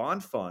duration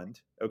bond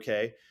fund,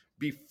 okay,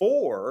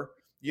 before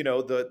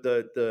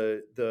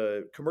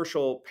the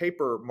commercial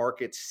paper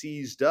market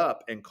seized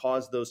up and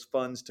caused those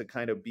funds to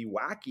kind of be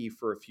wacky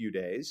for a few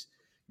days,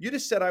 you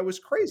just said I was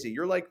crazy.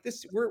 You're like,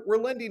 this, we're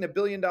lending $1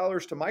 billion to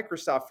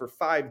Microsoft for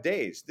 5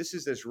 days. This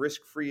is as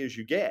risk free as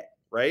you get,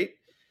 right?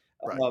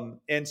 right.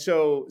 And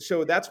so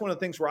that's one of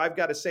the things where I've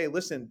got to say,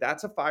 listen,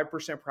 that's a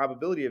 5%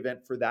 probability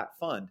event for that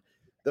fund.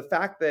 The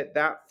fact that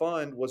that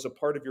fund was a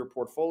part of your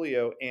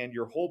portfolio and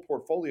your whole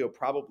portfolio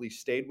probably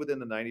stayed within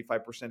the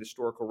 95%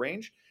 historical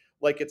range,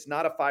 like, it's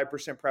not a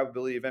 5%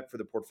 probability event for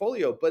the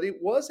portfolio, but it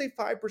was a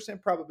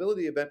 5%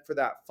 probability event for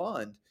that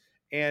fund.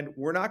 And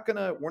we're not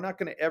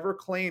gonna ever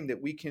claim that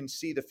we can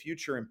see the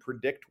future and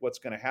predict what's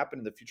going to happen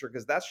in the future,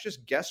 because that's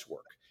just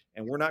guesswork,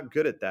 and we're not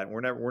good at that. We're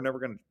never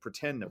going to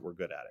pretend that we're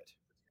good at it.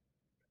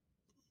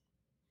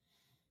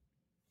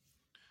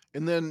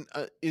 And then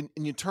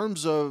in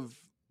terms of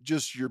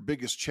just your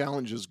biggest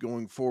challenges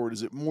going forward,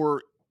 is it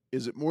more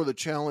the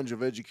challenge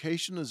of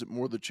education? Is it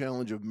more the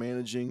challenge of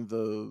managing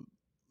the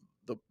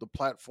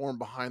platform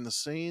behind the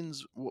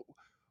scenes?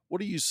 What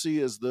do you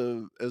see as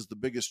the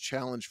biggest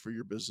challenge for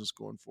your business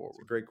going It's a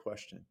forward? great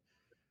question.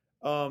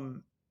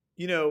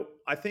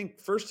 I think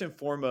first and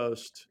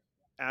foremost,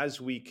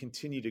 as we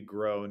continue to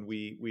grow and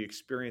we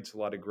experience a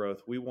lot of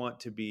growth, we want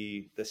to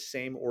be the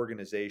same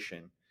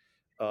organization,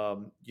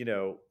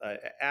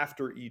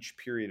 after each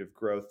period of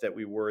growth that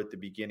we were at the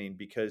beginning,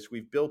 because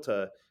we've built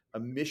a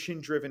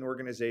mission-driven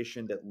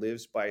organization that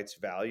lives by its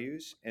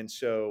values. And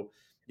so,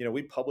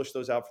 we publish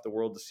those out for the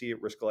world to see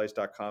at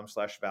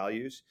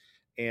riskalyze.com/values.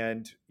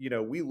 And,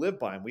 we live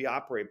by them. We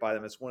operate by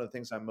them. It's one of the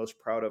things I'm most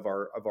proud of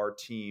our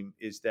team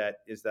is that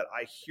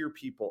I hear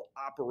people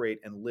operate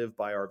and live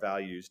by our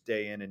values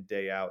day in and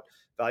day out.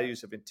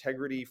 Values of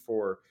integrity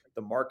for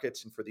the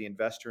markets and for the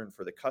investor and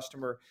for the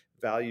customer,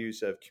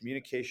 values of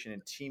communication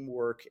and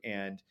teamwork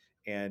and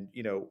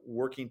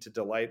working to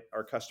delight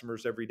our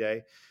customers every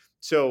day.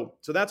 So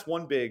that's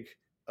one big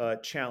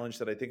challenge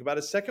that I think about.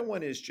 A second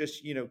one is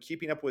just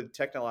keeping up with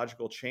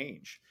technological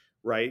change.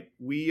 Right?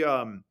 We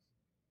are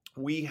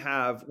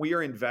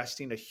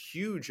investing a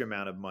huge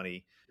amount of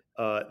money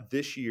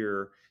this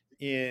year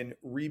in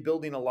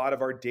rebuilding a lot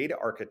of our data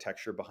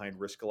architecture behind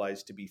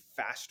Riskalyze to be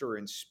faster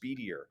and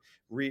speedier,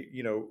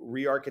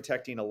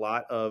 re-architecting a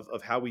lot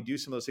of how we do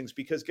some of those things,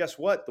 because guess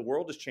what? The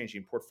world is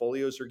changing.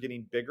 Portfolios are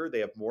getting bigger. They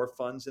have more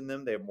funds in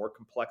them. They have more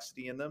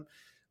complexity in them.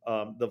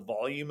 The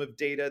volume of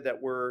data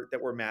that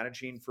we're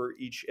managing for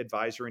each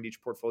advisor and each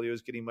portfolio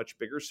is getting much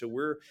bigger. So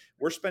we're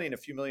spending a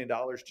few $1 million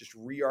just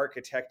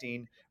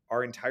re-architecting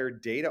our entire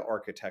data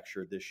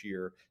architecture this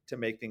year to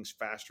make things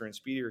faster and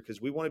speedier,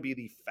 because we want to be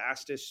the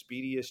fastest,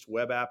 speediest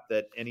web app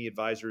that any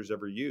advisor has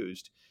ever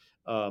used.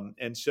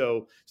 And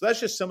so that's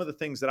just some of the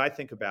things that I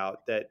think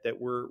about that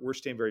we're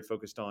staying very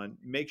focused on.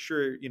 Make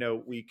sure,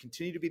 we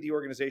continue to be the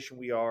organization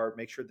we are,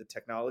 make sure the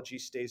technology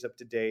stays up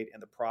to date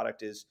and the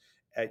product is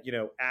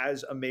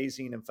as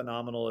amazing and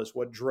phenomenal as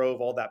what drove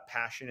all that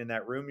passion in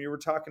that room you were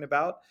talking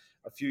about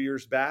a few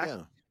years back.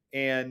 Yeah.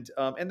 And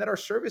that our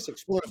service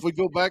experience. Well, if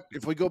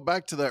we go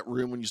back to that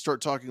room, when you start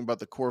talking about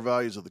the core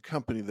values of the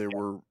company, they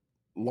were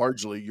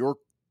largely your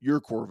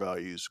core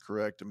values,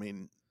 correct? I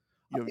mean,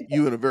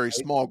 you and a very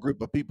small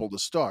group of people to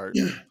start.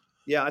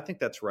 Yeah, I think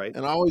that's right.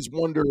 And I always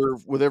wonder,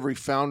 with every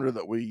founder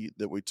that we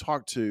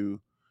talk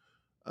to,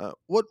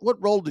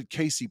 what role did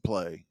Casey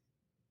play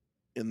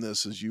in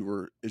this as you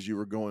were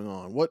going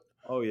on?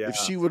 If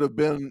she would have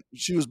been,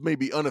 she was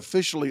maybe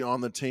unofficially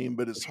on the team,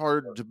 but it's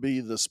hard to be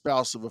the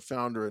spouse of a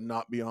founder and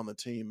not be on the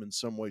team in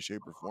some way,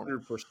 shape, or form.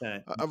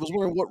 100%. I was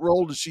wondering, what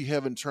role does she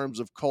have in terms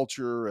of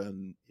culture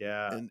and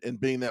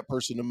being that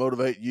person to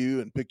motivate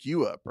you and pick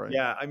you up, right?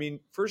 Yeah, I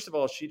mean, first of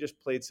all, she just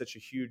played such a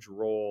huge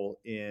role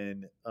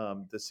in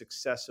the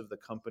success of the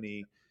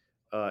company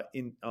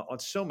on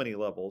so many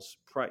levels.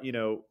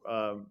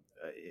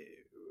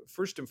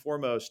 First and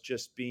foremost,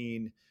 just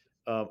being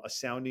a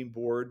sounding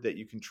board that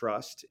you can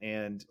trust,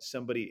 and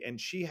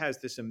she has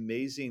this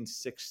amazing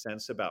sixth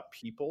sense about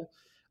people.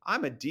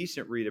 I'm a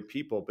decent read of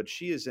people, but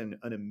she is an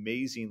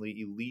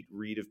amazingly elite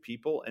read of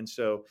people. And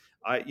so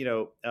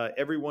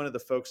every one of the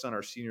folks on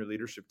our senior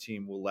leadership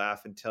team will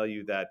laugh and tell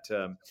you that,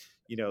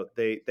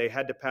 they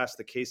had to pass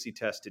the Casey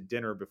test at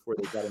dinner before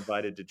they got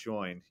invited to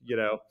join,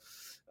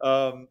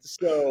 and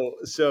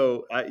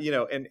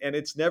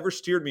it's never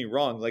steered me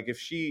wrong. Like if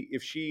she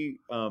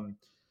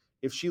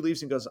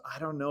leaves and goes, I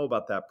don't know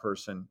about that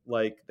person,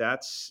 like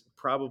that's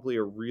probably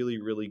a really,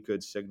 really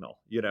good signal,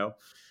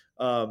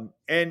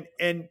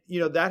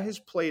 that has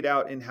played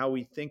out in how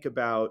we think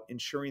about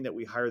ensuring that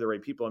we hire the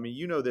right people. I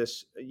mean,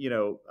 this,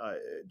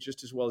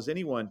 just as well as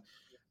anyone,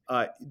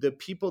 the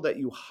people that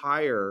you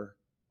hire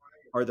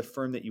are the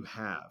firm that you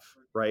have,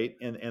 right?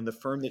 And the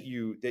firm that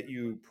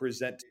you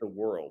present to the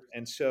world.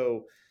 And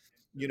so,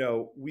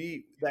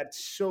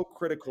 that's so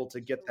critical to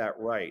get that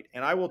right.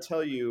 And I will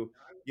tell you,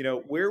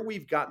 where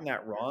we've gotten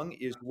that wrong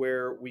is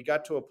where we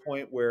got to a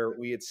point where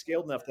we had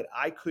scaled enough that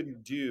I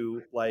couldn't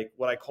do like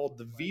what I called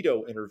the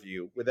veto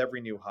interview with every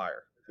new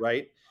hire,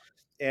 right?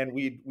 And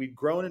we'd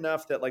grown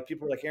enough that like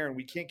people were like, Aaron,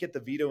 we can't get the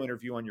veto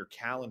interview on your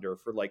calendar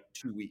for like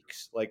 2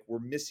 weeks. Like we're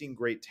missing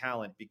great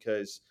talent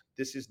because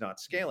this is not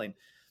scaling.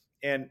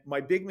 And my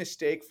big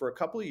mistake for a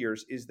couple of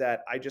years is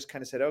that I just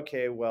kind of said,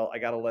 okay, well, I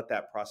got to let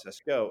that process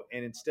go.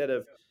 And instead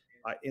of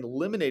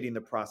eliminating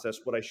the process,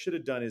 what I should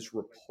have done is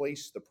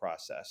replace the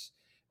process.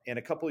 And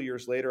a couple of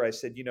years later, I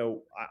said,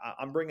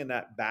 I'm bringing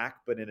that back,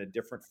 but in a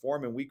different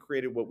form. And we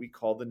created what we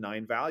call the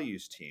 9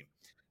 Values team.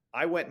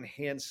 I went and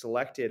hand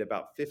selected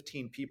about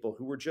 15 people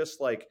who were just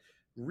like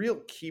real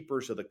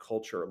keepers of the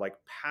culture, like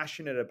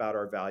passionate about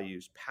our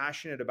values,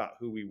 passionate about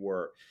who we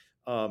were.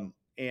 And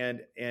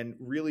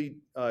really,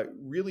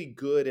 really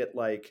good at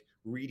like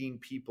reading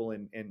people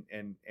and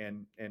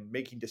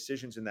making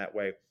decisions in that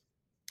way.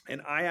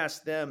 And I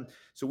asked them,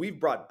 so we've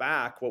brought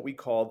back what we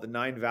call the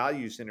 9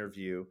 Values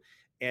interview.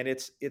 And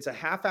it's a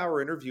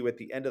half-hour interview at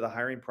the end of the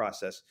hiring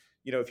process.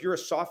 If you're a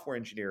software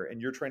engineer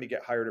and you're trying to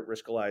get hired at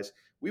Riskalyze,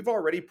 we've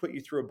already put you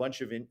through a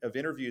bunch of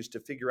interviews to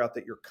figure out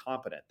that you're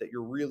competent, that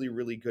you're really,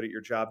 really good at your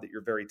job, that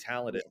you're very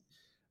talented.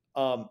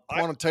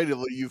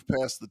 Quantitatively, you've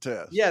passed the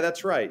test. Yeah,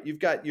 that's right. You've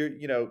got you're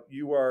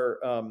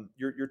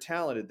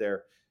talented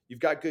there. You've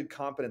got good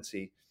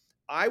competency.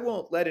 I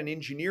won't let an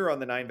engineer on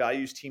the 9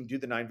 Values team do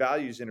the 9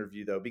 Values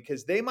interview, though,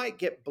 because they might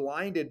get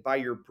blinded by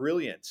your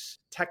brilliance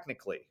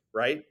technically,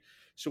 right?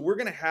 So we're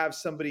going to have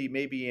somebody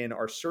maybe in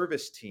our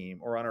service team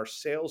or on our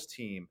sales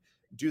team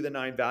do the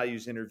 9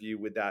 Values interview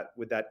with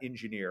that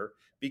engineer,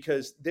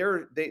 because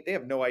they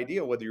have no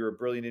idea whether you're a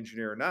brilliant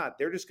engineer or not.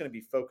 They're just going to be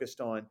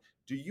focused on,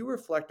 do you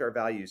reflect our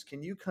values?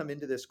 Can you come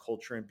into this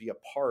culture and be a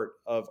part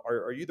of,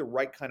 are you the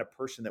right kind of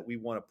person that we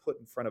want to put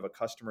in front of a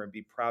customer and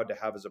be proud to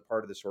have as a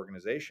part of this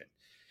organization?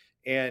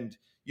 And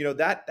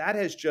that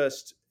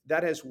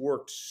has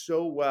worked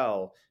so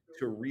well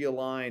to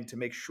realign, to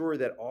make sure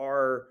that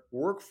our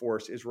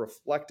workforce is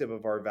reflective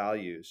of our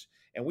values.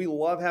 And we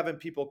love having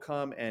people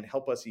come and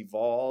help us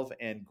evolve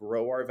and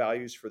grow our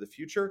values for the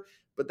future.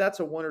 But that's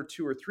a 1 or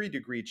 2 or 3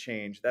 degree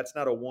change. That's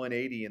not a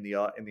 180 in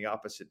the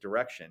opposite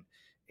direction.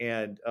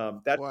 And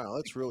that's Wow,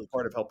 that's really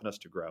part cool. of helping us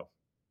to grow.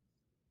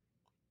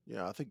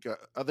 Yeah, I think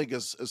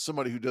as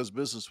somebody who does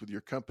business with your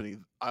company,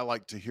 I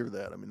like to hear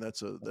that. I mean,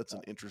 that's an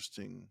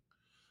interesting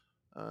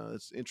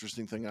it's an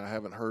interesting thing I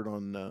haven't heard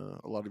on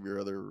a lot of your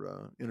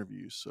other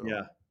interviews. So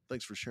Yeah,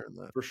 thanks for sharing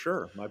that. for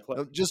sure. My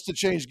pleasure. Just to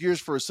change gears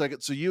for a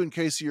second, so you and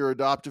Casey are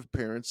adoptive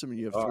parents. I mean,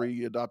 you have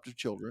 3 adoptive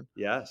children.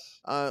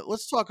 Yes.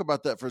 Let's talk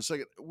about that for a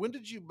second. When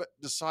did you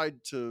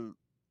decide to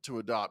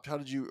adopt? How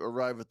did you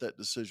arrive at that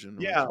decision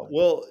Yeah, originally?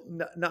 well,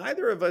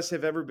 neither of us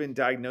have ever been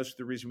diagnosed with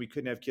the reason we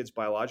couldn't have kids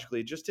biologically.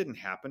 It just didn't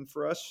happen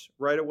for us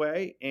right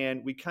away.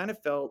 And we kind of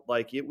felt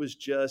like it was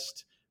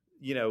just,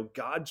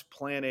 God's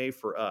plan A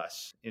for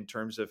us in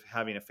terms of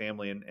having a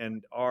family.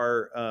 And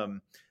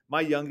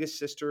my youngest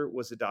sister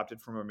was adopted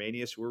from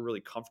Romania, so we're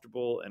really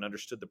comfortable and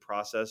understood the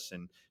process,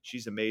 and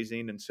she's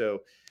amazing. And so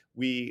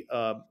we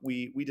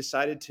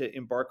decided to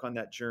embark on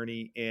that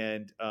journey.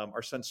 And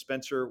our son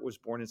Spencer was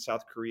born in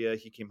South Korea.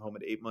 He came home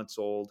at 8 months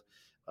old.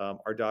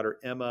 Our daughter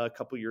Emma, a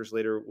couple years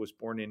later, was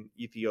born in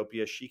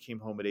Ethiopia. She came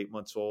home at 8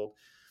 months old.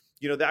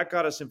 That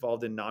got us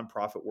involved in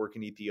nonprofit work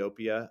in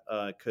Ethiopia,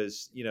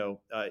 because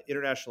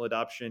international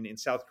adoption in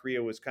South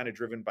Korea was kind of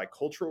driven by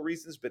cultural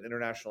reasons, but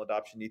international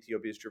adoption in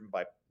Ethiopia is driven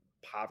by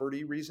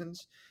poverty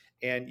reasons.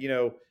 And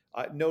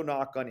no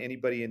knock on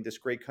anybody in this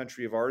great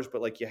country of ours,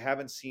 but like, you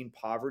haven't seen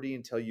poverty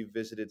until you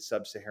visited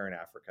sub-Saharan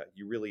Africa.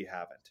 You really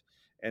haven't.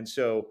 And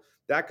so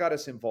that got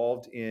us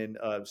involved in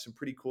some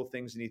pretty cool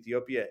things in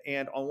Ethiopia.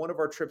 And on one of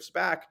our trips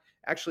back,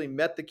 actually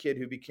met the kid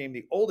who became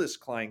the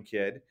oldest Klein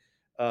kid.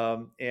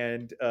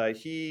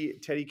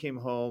 Teddy came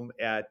home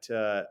at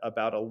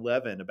about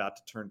 11, about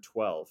to turn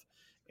 12.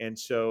 And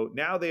so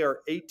now they are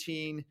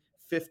 18,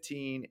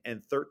 15,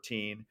 and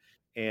 13.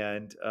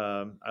 And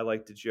I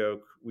like to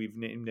joke, we've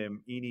named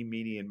them Eeny,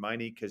 Meeny, and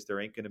Miny because there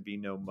ain't going to be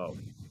no Mo.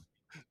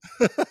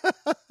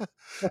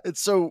 And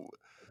so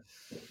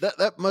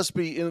that must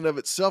be in and of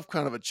itself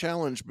kind of a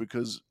challenge,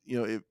 because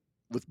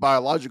with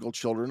biological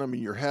children, I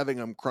mean, you're having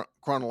them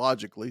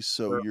chronologically,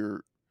 so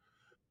Sure.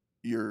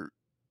 you're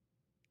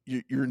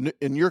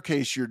in your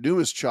case, your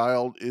newest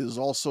child is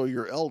also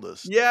your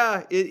eldest.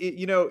 Yeah,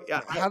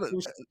 How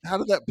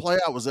did that play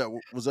out? Was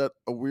that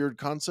a weird there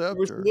concept,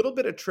 was a or? little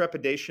bit of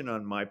trepidation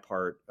on my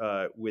part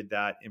with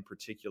that in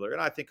particular,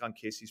 and I think on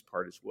Casey's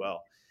part as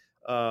well.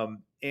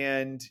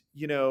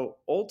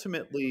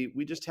 Ultimately,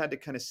 we just had to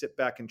kind of sit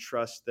back and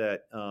trust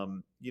that,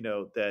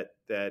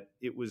 that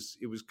it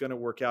was going to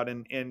work out,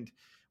 and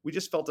we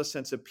just felt a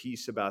sense of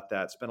peace about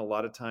that. Spent a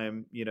lot of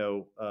time,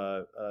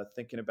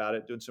 thinking about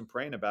it, doing some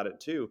praying about it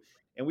too,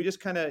 and we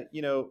just kind of,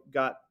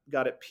 got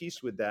at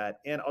peace with that.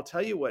 And I'll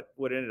tell you what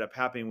ended up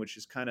happening, which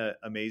is kind of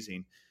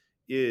amazing,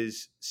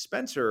 is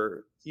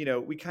Spencer.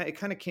 It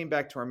kind of came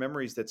back to our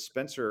memories that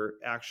Spencer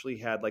actually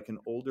had like an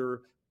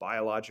older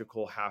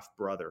biological half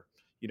brother.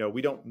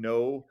 We don't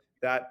know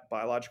that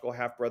biological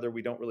half brother.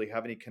 We don't really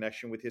have any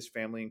connection with his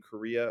family in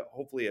Korea.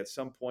 Hopefully at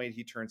some point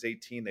he turns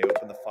 18, they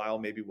open the file,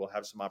 maybe we'll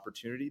have some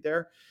opportunity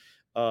there.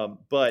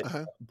 But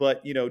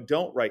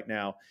don't right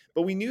now.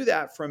 But we knew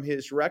that from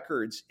his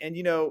records. And,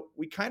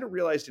 we kind of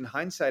realized in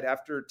hindsight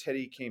after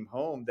Teddy came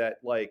home that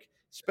like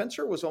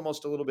Spencer was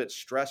almost a little bit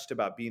stressed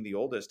about being the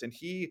oldest, and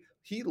he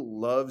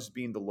loves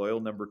being the loyal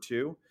number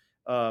 2.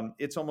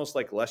 It's almost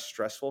like less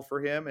stressful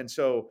for him. And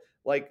so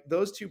like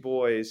those 2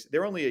 boys,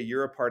 they're only a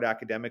year apart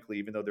academically,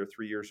 even though they're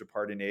 3 years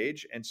apart in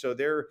age. And so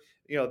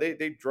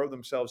they drove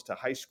themselves to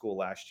high school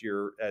last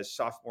year as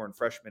sophomore and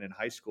freshman in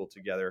high school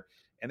together.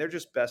 And they're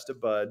just best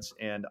of buds.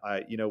 And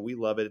we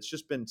love it. It's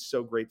just been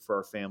so great for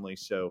our family.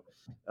 So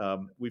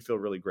we feel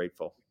really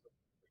grateful.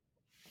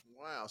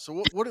 Wow.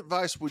 So what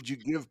advice would you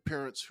give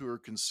parents who are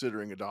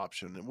considering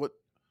adoption, and what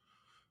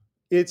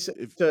if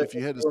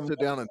you had to sit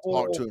down and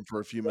talk to them for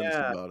a few minutes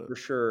about it? For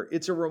sure.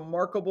 It's a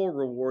remarkable,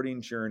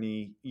 rewarding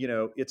journey.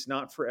 It's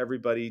not for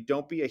everybody.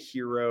 Don't be a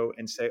hero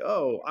and say,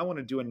 "Oh, I want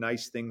to do a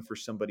nice thing for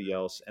somebody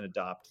else and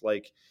adopt."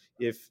 Like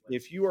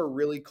if you are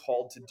really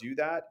called to do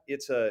that,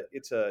 it's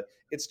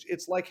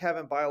like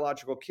having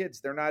biological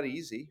kids. They're not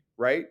easy,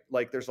 right?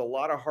 Like there's a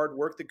lot of hard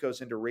work that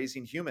goes into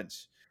raising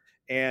humans.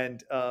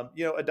 And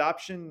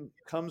adoption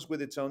comes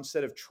with its own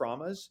set of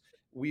traumas.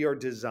 we are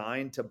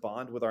designed to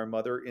bond with our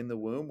mother in the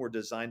womb. We're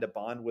designed to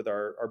bond with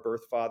our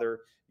birth father,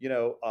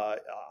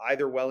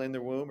 either while in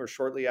the womb or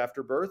shortly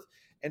after birth.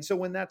 And so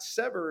when that's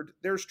severed,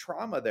 there's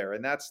trauma there,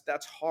 and that's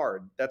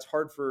hard. That's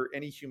hard for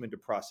any human to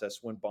process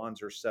when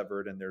bonds are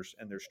severed and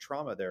there's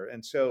trauma there.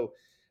 And so,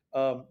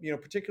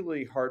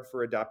 particularly hard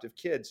for adoptive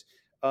kids.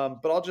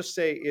 But I'll just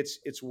say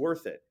it's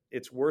worth it.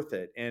 It's worth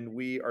it, and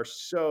we are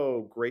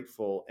so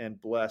grateful and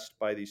blessed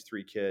by these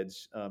three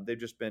kids. They've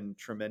just been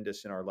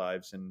tremendous in our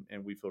lives, and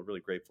we feel really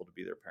grateful to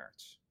be their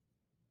parents.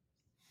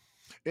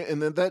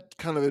 And then that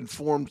kind of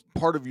informed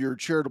part of your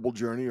charitable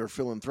journey or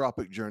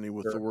philanthropic journey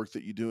with Sure. the work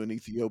that you do in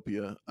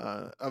Ethiopia.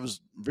 I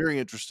was very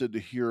interested to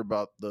hear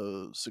about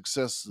the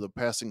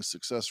passing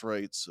success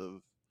rates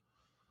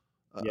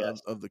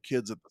Yes, of the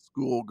kids at the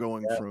school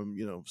going yeah, from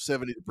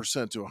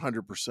 70% to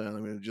 100%. I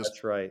mean, it just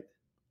that's right.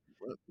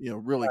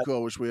 really cool. I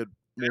wish we had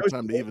more That was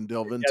time to even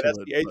delve Yeah, into that's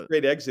it. the eighth But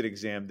grade exit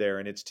exam there,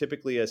 and it's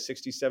typically a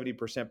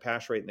 60-70%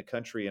 pass rate in the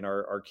country, and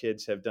our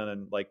kids have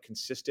done like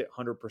consistent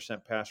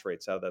 100% pass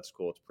rates out of that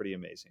school. It's pretty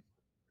amazing.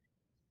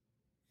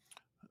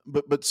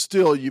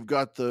 still, you've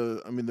got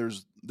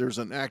there's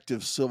an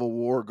active civil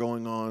war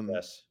going on,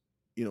 Yes.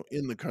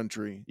 in the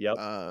country, Yep.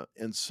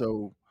 and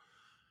so.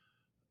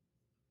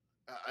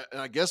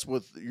 I guess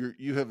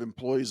you have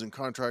employees and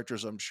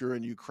contractors, I'm sure,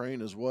 in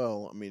Ukraine as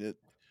well. I mean,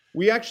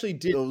 We actually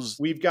did. those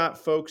We've got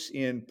folks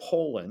in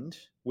Poland,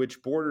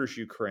 which borders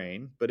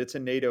Ukraine, but it's a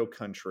NATO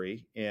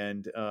country,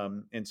 and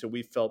so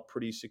we felt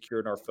pretty secure,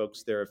 and our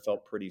folks there have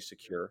felt pretty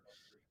secure.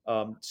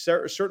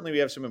 Certainly, we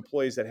have some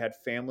employees that had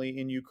family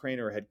in Ukraine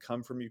or had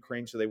come from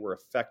Ukraine, so they were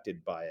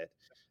affected by it.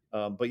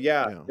 But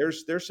yeah, yeah.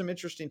 there's some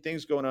interesting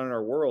things going on in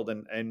our world,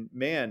 and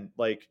man,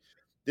 like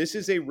this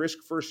is a risk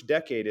first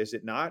decade, is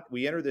it not?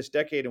 We enter this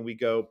decade and we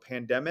go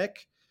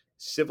pandemic,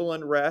 civil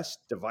unrest,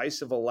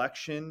 divisive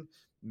election,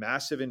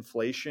 massive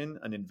inflation,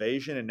 an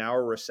invasion, and now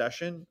a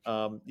recession.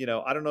 I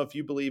don't know if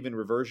you believe in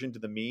reversion to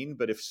the mean,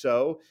 but if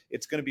so,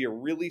 it's going to be a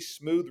really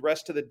smooth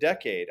rest of the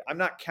decade. I'm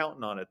not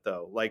counting on it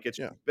though. Like it's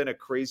been a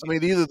crazy. I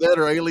mean, either that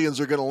or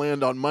aliens are going to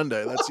land on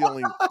Monday. That's the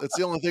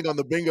only thing on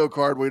the bingo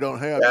card we don't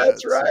have yet.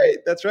 That's right.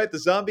 That's right. The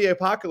zombie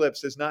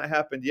apocalypse has not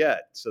happened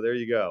yet. So there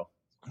you go.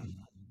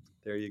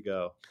 There you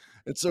go.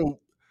 And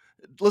so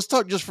let's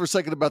talk just for a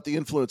second about the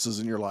influences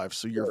in your life.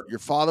 So your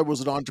father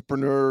was an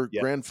entrepreneur.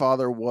 Yep.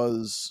 Grandfather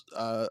was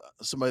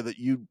somebody that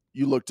you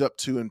looked up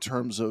to in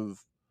terms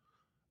of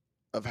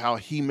how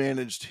he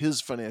managed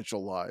his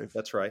financial life.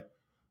 That's right.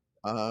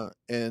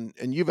 And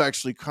you've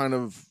actually kind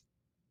of,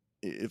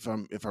 if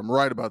I'm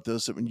right about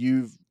this, I mean,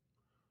 you've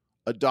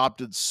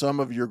adopted some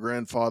of your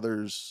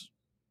grandfather's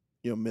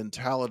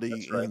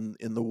mentality right.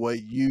 in the way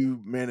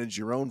you manage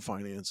your own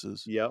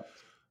finances. Yep.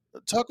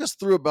 Talk us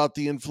through about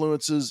the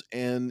influences,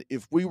 and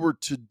if we were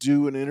to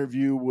do an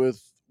interview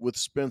with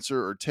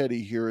Spencer or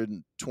Teddy here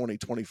in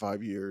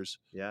 20-25 years,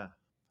 yeah,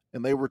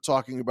 and they were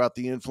talking about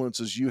the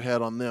influences you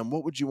had on them,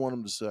 what would you want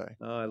them to say?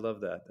 Oh, I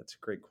love that. That's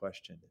a great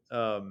question.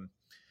 My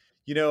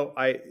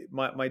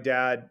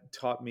dad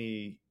taught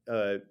me,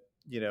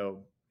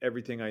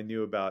 everything I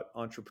knew about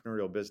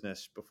entrepreneurial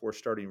business before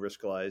starting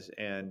Riskalyze,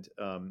 and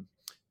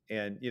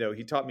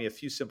he taught me a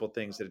few simple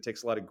things, that it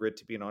takes a lot of grit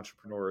to be an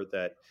entrepreneur,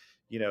 that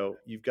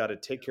you've got to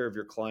take care of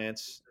your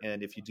clients,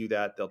 and if you do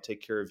that, they'll take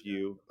care of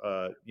you.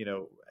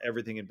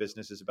 Everything in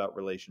business is about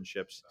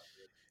relationships,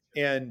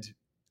 and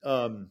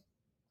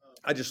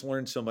I just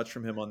learned so much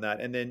from him on that.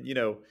 And then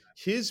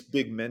his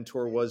big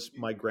mentor was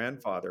my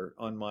grandfather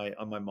on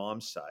my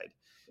mom's side.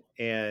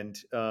 And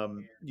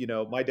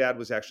my dad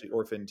was actually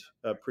orphaned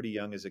pretty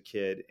young as a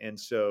kid, and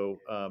so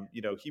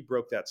he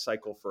broke that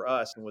cycle for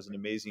us and was an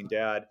amazing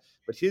dad.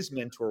 But his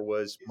mentor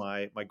was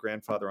my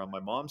grandfather on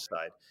my mom's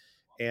side.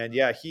 And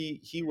yeah,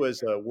 he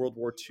was a World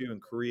War II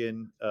and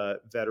Korean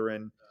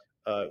veteran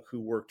who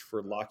worked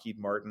for Lockheed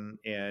Martin,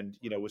 and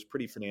was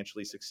pretty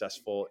financially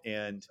successful,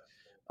 and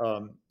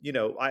I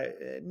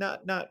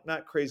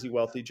not crazy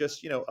wealthy,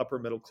 just upper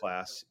middle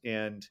class.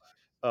 And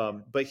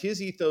but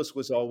his ethos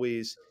was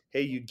always,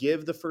 hey, you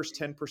give the first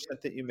 10%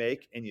 that you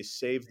make, and you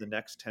save the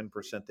next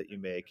 10% that you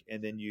make,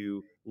 and then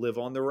you live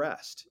on the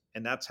rest.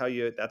 And that's how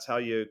you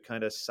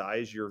kind of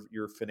size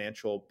your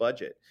financial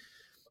budget.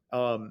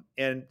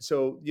 And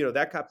so,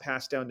 that got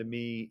passed down to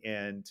me,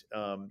 and,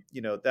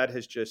 that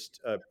has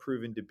just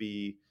proven to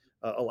be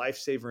a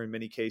lifesaver in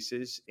many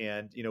cases.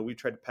 And, we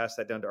tried to pass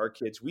that down to our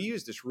kids. We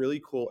use this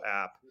really cool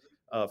app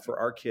for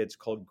our kids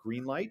called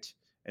Greenlight.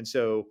 And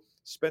so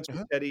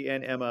Spencer, Teddy,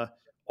 and Emma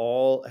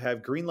all have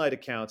Greenlight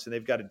accounts, and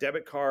they've got a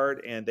debit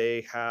card, and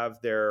they have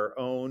their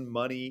own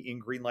money in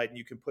Greenlight, and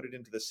you can put it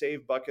into the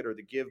save bucket or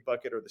the give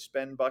bucket or the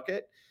spend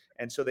bucket.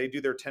 And so they do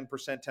their 10%,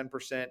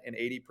 10%, and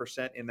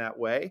 80% in that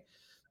way.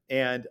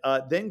 And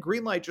then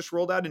Greenlight just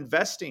rolled out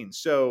investing.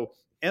 So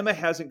Emma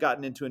hasn't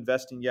gotten into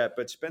investing yet,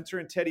 but Spencer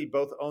and Teddy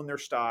both own their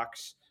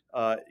stocks.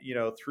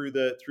 through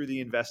the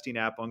investing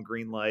app on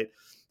Greenlight.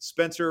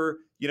 Spencer,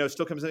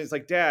 still comes in. He's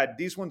like, Dad,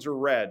 these ones are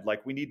red.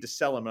 Like, we need to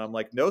sell them. And I'm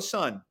like, no,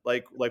 son.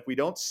 Like we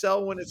don't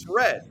sell when it's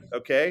red.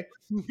 Okay.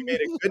 You made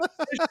a good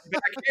decision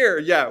back here.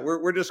 Yeah,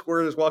 we're just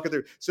walking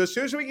through. So as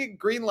soon as we get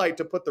green light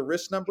to put the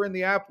risk number in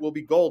the app, we'll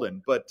be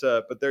golden. But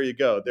there you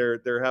go.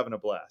 They're having a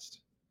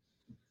blast.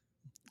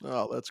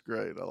 Oh, that's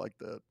great. I like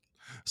that.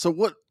 So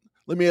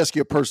let me ask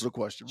you a personal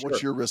question. Sure.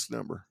 What's your risk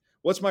number?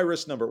 What's my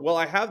risk number? Well,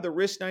 I have the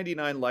risk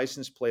 99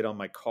 license plate on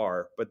my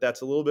car, but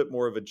that's a little bit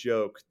more of a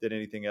joke than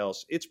anything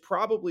else. It's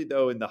probably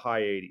though in the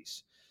high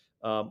 80s.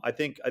 I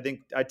think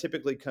I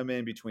typically come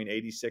in between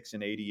 86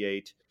 and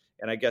 88,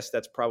 and I guess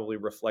that's probably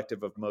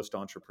reflective of most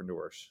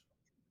entrepreneurs.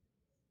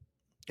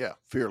 Yeah,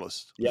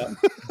 fearless. Yeah,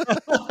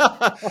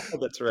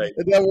 that's right.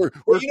 And now we're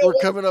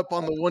coming up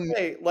on the one.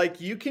 Hey, like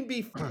you can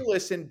be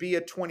fearless and be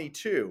a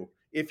 22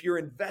 if you're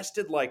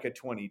invested like a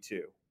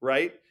 22,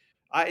 right?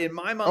 In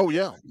my mind,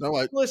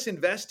 fearless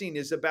investing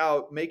is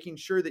about making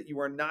sure that you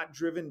are not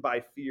driven by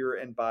fear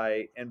and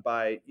by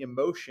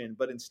emotion,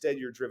 but instead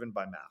you're driven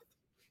by math.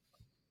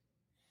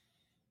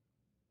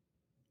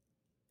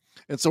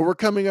 And so we're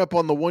coming up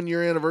on the 1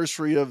 year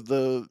anniversary of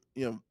the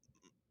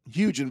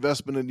huge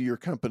investment into your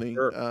company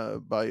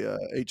by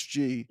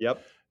HG.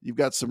 Yep. You've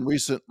got some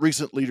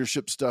recent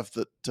leadership stuff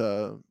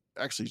that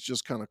actually is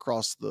just kind of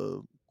crossed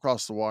the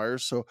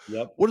wires. So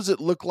what does it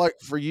look like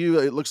for you?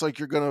 It looks like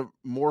you're going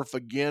to morph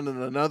again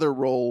in another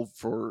role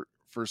for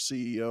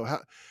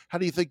CEO. How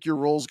do you think your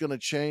role is going to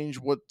change?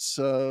 What's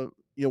what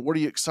are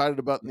you excited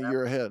about in the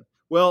year ahead?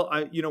 Well,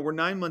 we're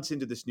 9 months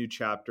into this new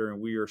chapter,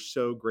 and we are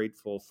so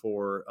grateful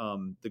for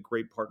the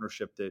great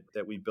partnership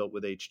that we built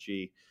with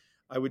HG.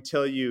 I would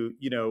tell you,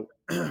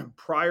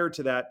 prior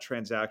to that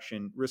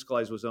transaction,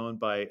 Riskalyze was owned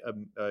by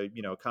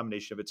a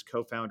combination of its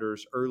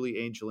co-founders, early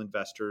angel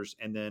investors,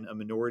 and then a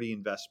minority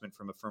investment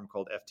from a firm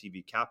called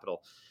FTV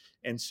Capital.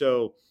 And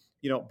so,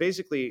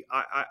 basically,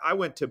 I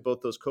went to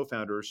both those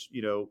co-founders,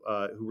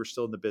 who were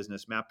still in the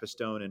business, Matt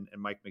Pistone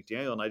and Mike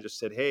McDaniel, and I just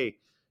said, hey,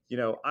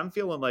 I'm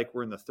feeling like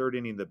we're in the third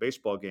inning of the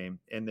baseball game.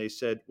 And they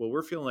said, well,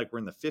 we're feeling like we're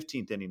in the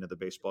 15th inning of the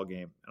baseball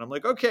game. And I'm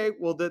like, okay,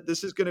 well,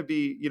 this is going to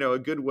be, a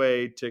good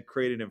way to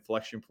create an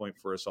inflection point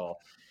for us all.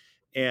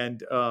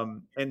 And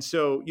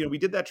so, we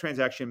did that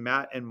transaction.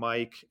 Matt and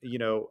Mike,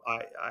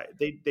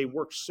 they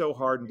worked so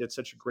hard and did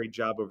such a great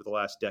job over the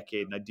last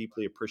decade. And I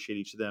deeply appreciate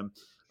each of them.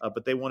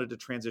 But they wanted to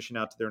transition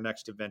out to their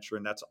next adventure,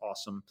 and that's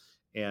awesome.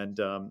 And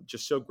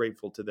just so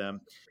grateful to them.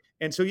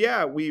 And so,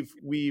 yeah, we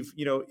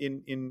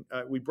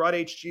brought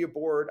HG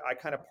aboard. I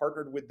kind of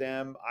partnered with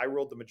them. I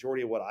rolled the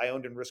majority of what I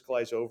owned in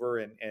Riskalyze over,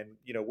 and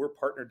we're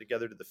partnered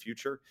together to the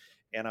future.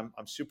 And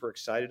I'm super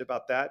excited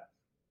about that.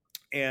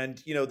 And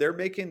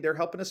they're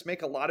helping us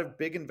make a lot of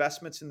big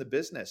investments in the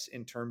business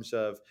in terms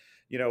of,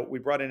 we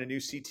brought in a new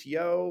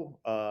CTO,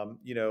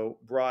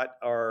 brought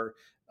our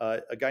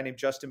a guy named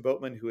Justin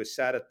Boatman, who has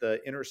sat at the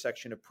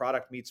intersection of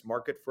product meets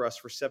market for us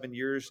for 7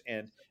 years,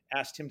 and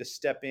asked him to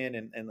step in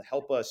and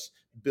help us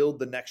build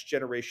the next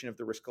generation of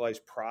the Riskalyze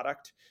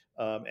product.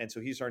 And so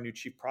he's our new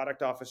chief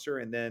product officer.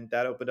 And then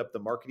that opened up the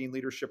marketing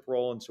leadership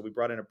role. And so we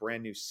brought in a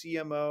brand new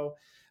CMO.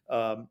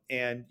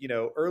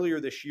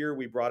 Earlier this year,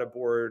 we brought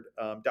aboard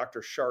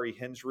Dr. Shari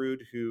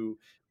Hensrud, who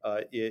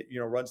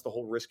runs the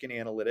whole risk and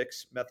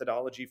analytics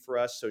methodology for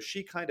us. So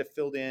she kind of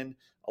filled in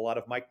a lot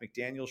of Mike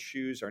McDaniel's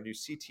shoes. Our new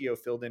CTO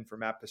filled in for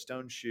Matt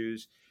Pistone's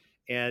shoes.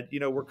 And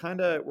we're kind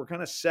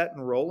of set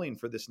and rolling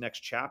for this next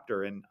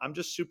chapter, and I'm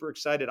just super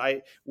excited.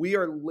 We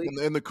are late.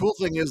 And the cool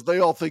thing is, they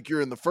all think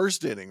you're in the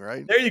first inning,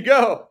 right? There you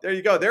go.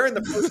 They're in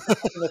the first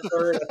and the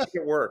third. I think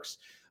it works.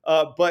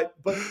 But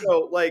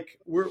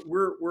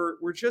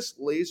we're just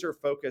laser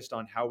focused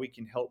on how we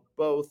can help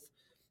both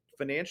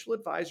financial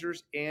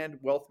advisors and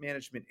wealth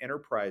management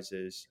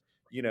enterprises,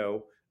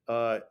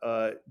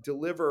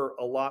 deliver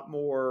a lot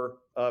more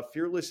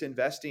fearless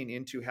investing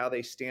into how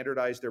they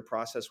standardize their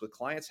process with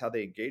clients, how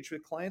they engage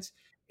with clients,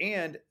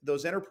 and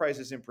those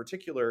enterprises in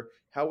particular,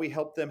 how we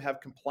help them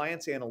have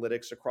compliance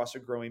analytics across a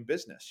growing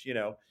business.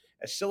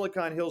 As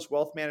Silicon Hills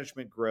Wealth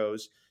Management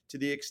grows, to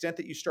the extent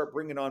that you start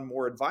bringing on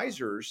more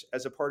advisors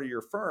as a part of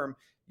your firm,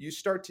 you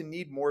start to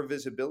need more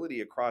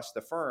visibility across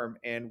the firm.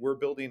 And we're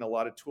building a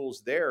lot of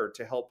tools there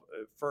to help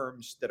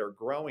firms that are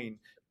growing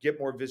get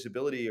more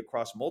visibility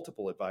across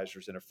multiple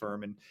advisors in a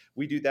firm. And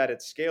we do that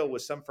at scale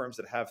with some firms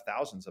that have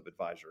thousands of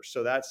advisors.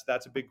 So that's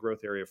a big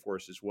growth area for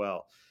us as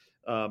well.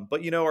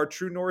 But our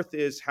true north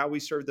is how we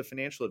serve the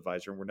financial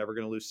advisor, and we're never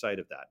going to lose sight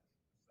of that.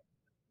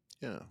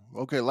 Yeah.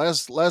 Okay.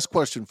 Last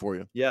question for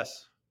you.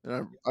 Yes. And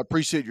I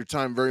appreciate your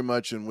time very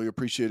much, and we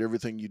appreciate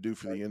everything you do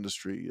for the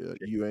industry,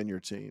 you and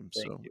your team.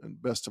 Thank you.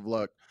 And best of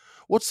luck.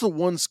 What's the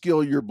one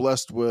skill you're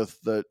blessed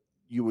with that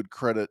you would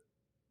credit?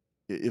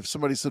 If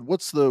somebody said,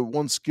 what's the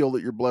one skill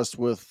that you're blessed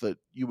with that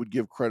you would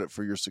give credit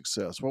for your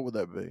success, what would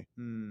that be?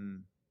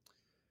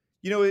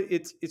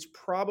 It's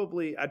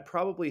probably, I'd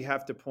probably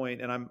have to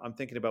point, and I'm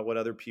thinking about what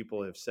other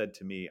people have said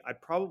to me.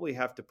 I'd probably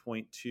have to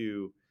point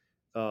to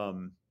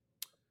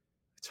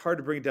it's hard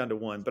to bring it down to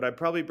one, but I'd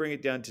probably bring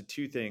it down to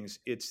two things.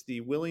 It's the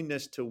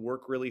willingness to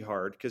work really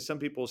hard, because some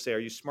people say, are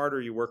you smart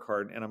or you work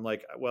hard? And I'm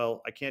like,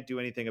 well, I can't do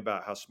anything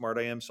about how smart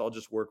I am. So I'll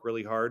just work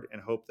really hard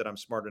and hope that I'm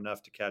smart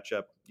enough to catch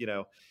up,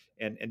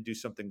 and do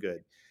something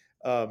good.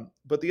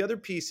 But the other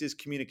piece is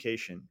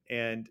communication.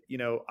 And,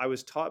 I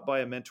was taught by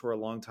a mentor a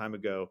long time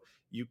ago,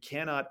 you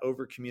cannot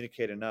over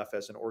communicate enough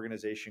as an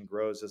organization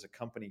grows, as a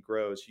company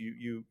grows.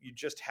 You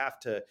just have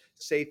to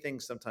say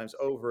things sometimes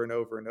over and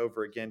over and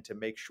over again to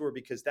make sure,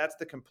 because that's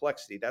the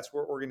complexity. That's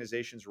where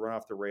organizations run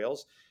off the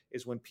rails,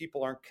 is when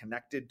people aren't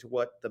connected to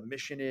what the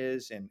mission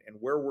is and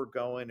where we're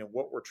going and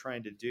what we're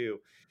trying to do.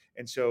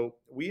 And so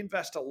we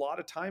invest a lot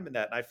of time in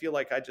that. And I feel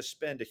like I just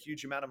spend a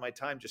huge amount of my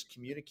time just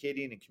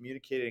communicating and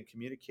communicating and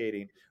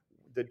communicating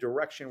the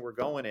direction we're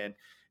going in.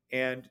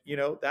 And,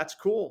 that's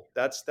cool.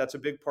 That's a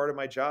big part of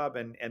my job.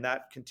 And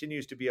that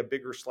continues to be a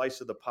bigger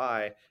slice of the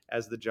pie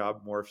as the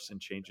job morphs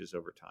and changes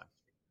over time.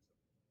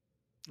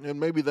 And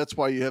maybe that's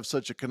why you have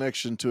such a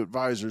connection to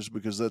advisors,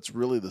 because that's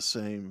really the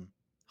same.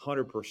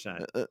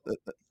 100%.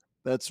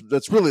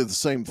 That's really the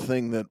same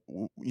thing that,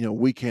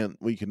 we can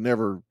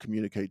never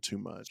communicate too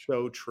much.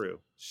 So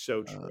true.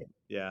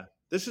 Yeah.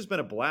 This has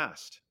been a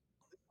blast.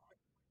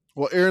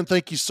 Well, Aaron,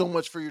 thank you so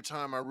much for your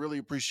time. I really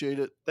appreciate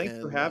it. Thanks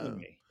for having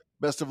me.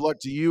 Best of luck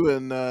to you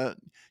and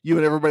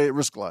everybody at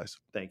Riskalyze.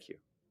 Thank you.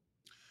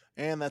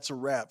 And that's a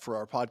wrap for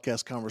our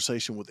podcast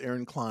conversation with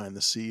Aaron Klein,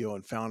 the CEO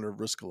and founder of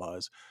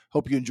Riskalyze.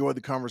 Hope you enjoyed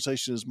the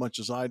conversation as much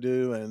as I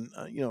do. And,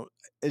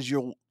 as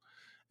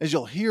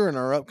you'll hear in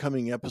our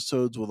upcoming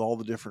episodes with all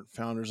the different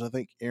founders, I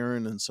think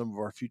Aaron and some of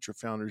our future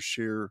founders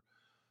share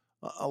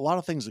a lot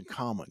of things in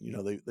common.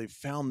 They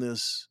found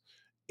this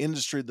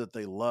industry that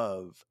they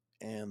love,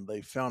 and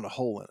they found a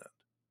hole in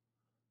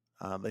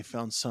it. They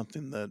found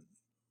something that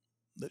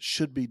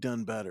should be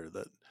done better,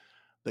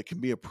 that can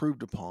be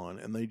improved upon.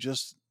 And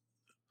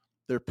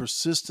their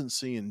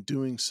persistency in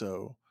doing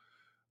so,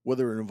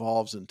 whether it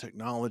involves in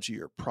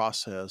technology or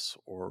process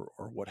or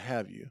what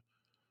have you,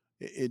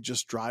 it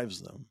just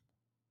drives them.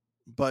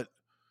 But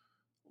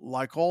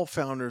like all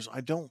founders, I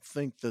don't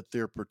think that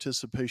their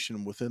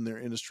participation within their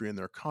industry and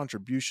their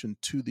contribution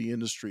to the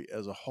industry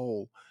as a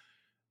whole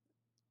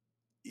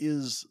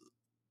is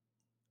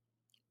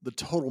the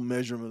total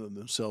measurement of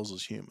themselves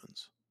as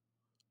humans.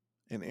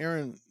 And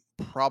Aaron,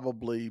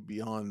 probably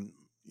beyond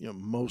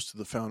most of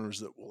the founders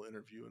that we'll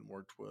interview and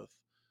worked with,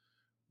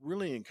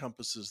 really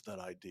encompasses that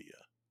idea.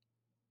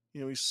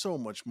 He's so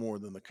much more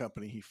than the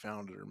company he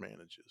founded or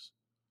manages.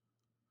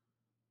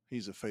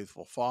 He's a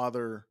faithful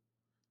father.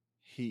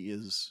 He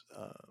is,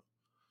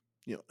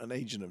 an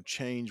agent of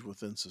change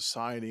within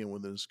society and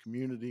within his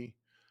community.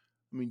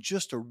 I mean,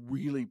 just a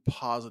really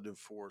positive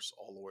force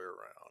all the way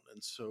around.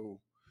 And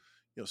so,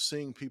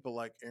 seeing people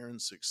like Aaron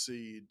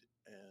succeed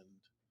and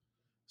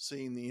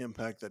seeing the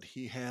impact that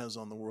he has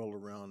on the world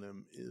around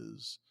him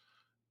is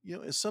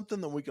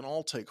something that we can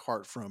all take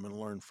heart from and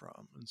learn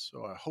from. And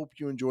so I hope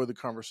you enjoy the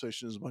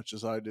conversation as much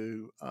as I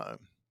do.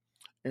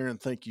 Aaron,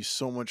 thank you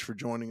so much for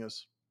joining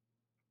us.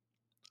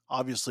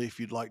 Obviously, if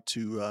you'd like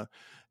to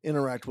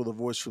interact with A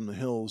Voice from the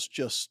Hills,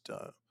 just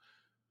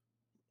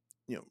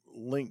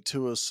link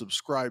to us,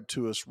 subscribe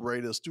to us,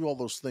 rate us, do all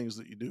those things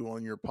that you do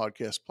on your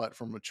podcast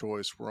platform of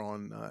choice. We're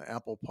on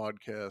Apple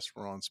Podcasts,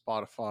 we're on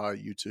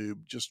Spotify,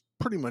 YouTube, just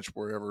pretty much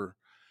wherever.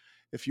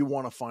 If you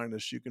want to find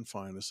us, you can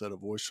find us at A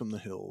Voice from the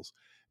Hills.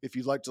 If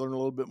you'd like to learn a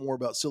little bit more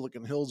about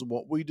Silicon Hills and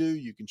what we do,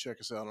 you can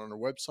check us out on our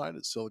website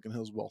at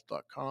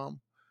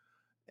siliconhillswealth.com.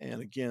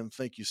 And again,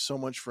 thank you so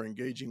much for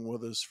engaging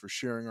with us, for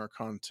sharing our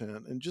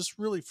content, and just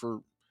really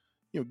for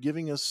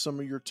giving us some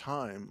of your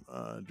time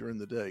during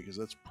the day, because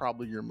that's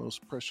probably your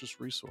most precious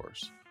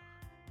resource.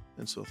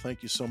 And so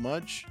thank you so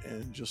much.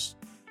 And just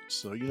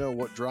so you know,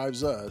 what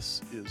drives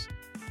us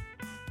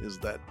is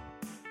that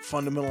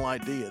fundamental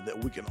idea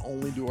that we can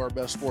only do our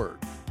best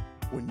work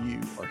when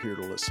you are here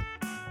to listen.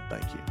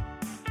 Thank you.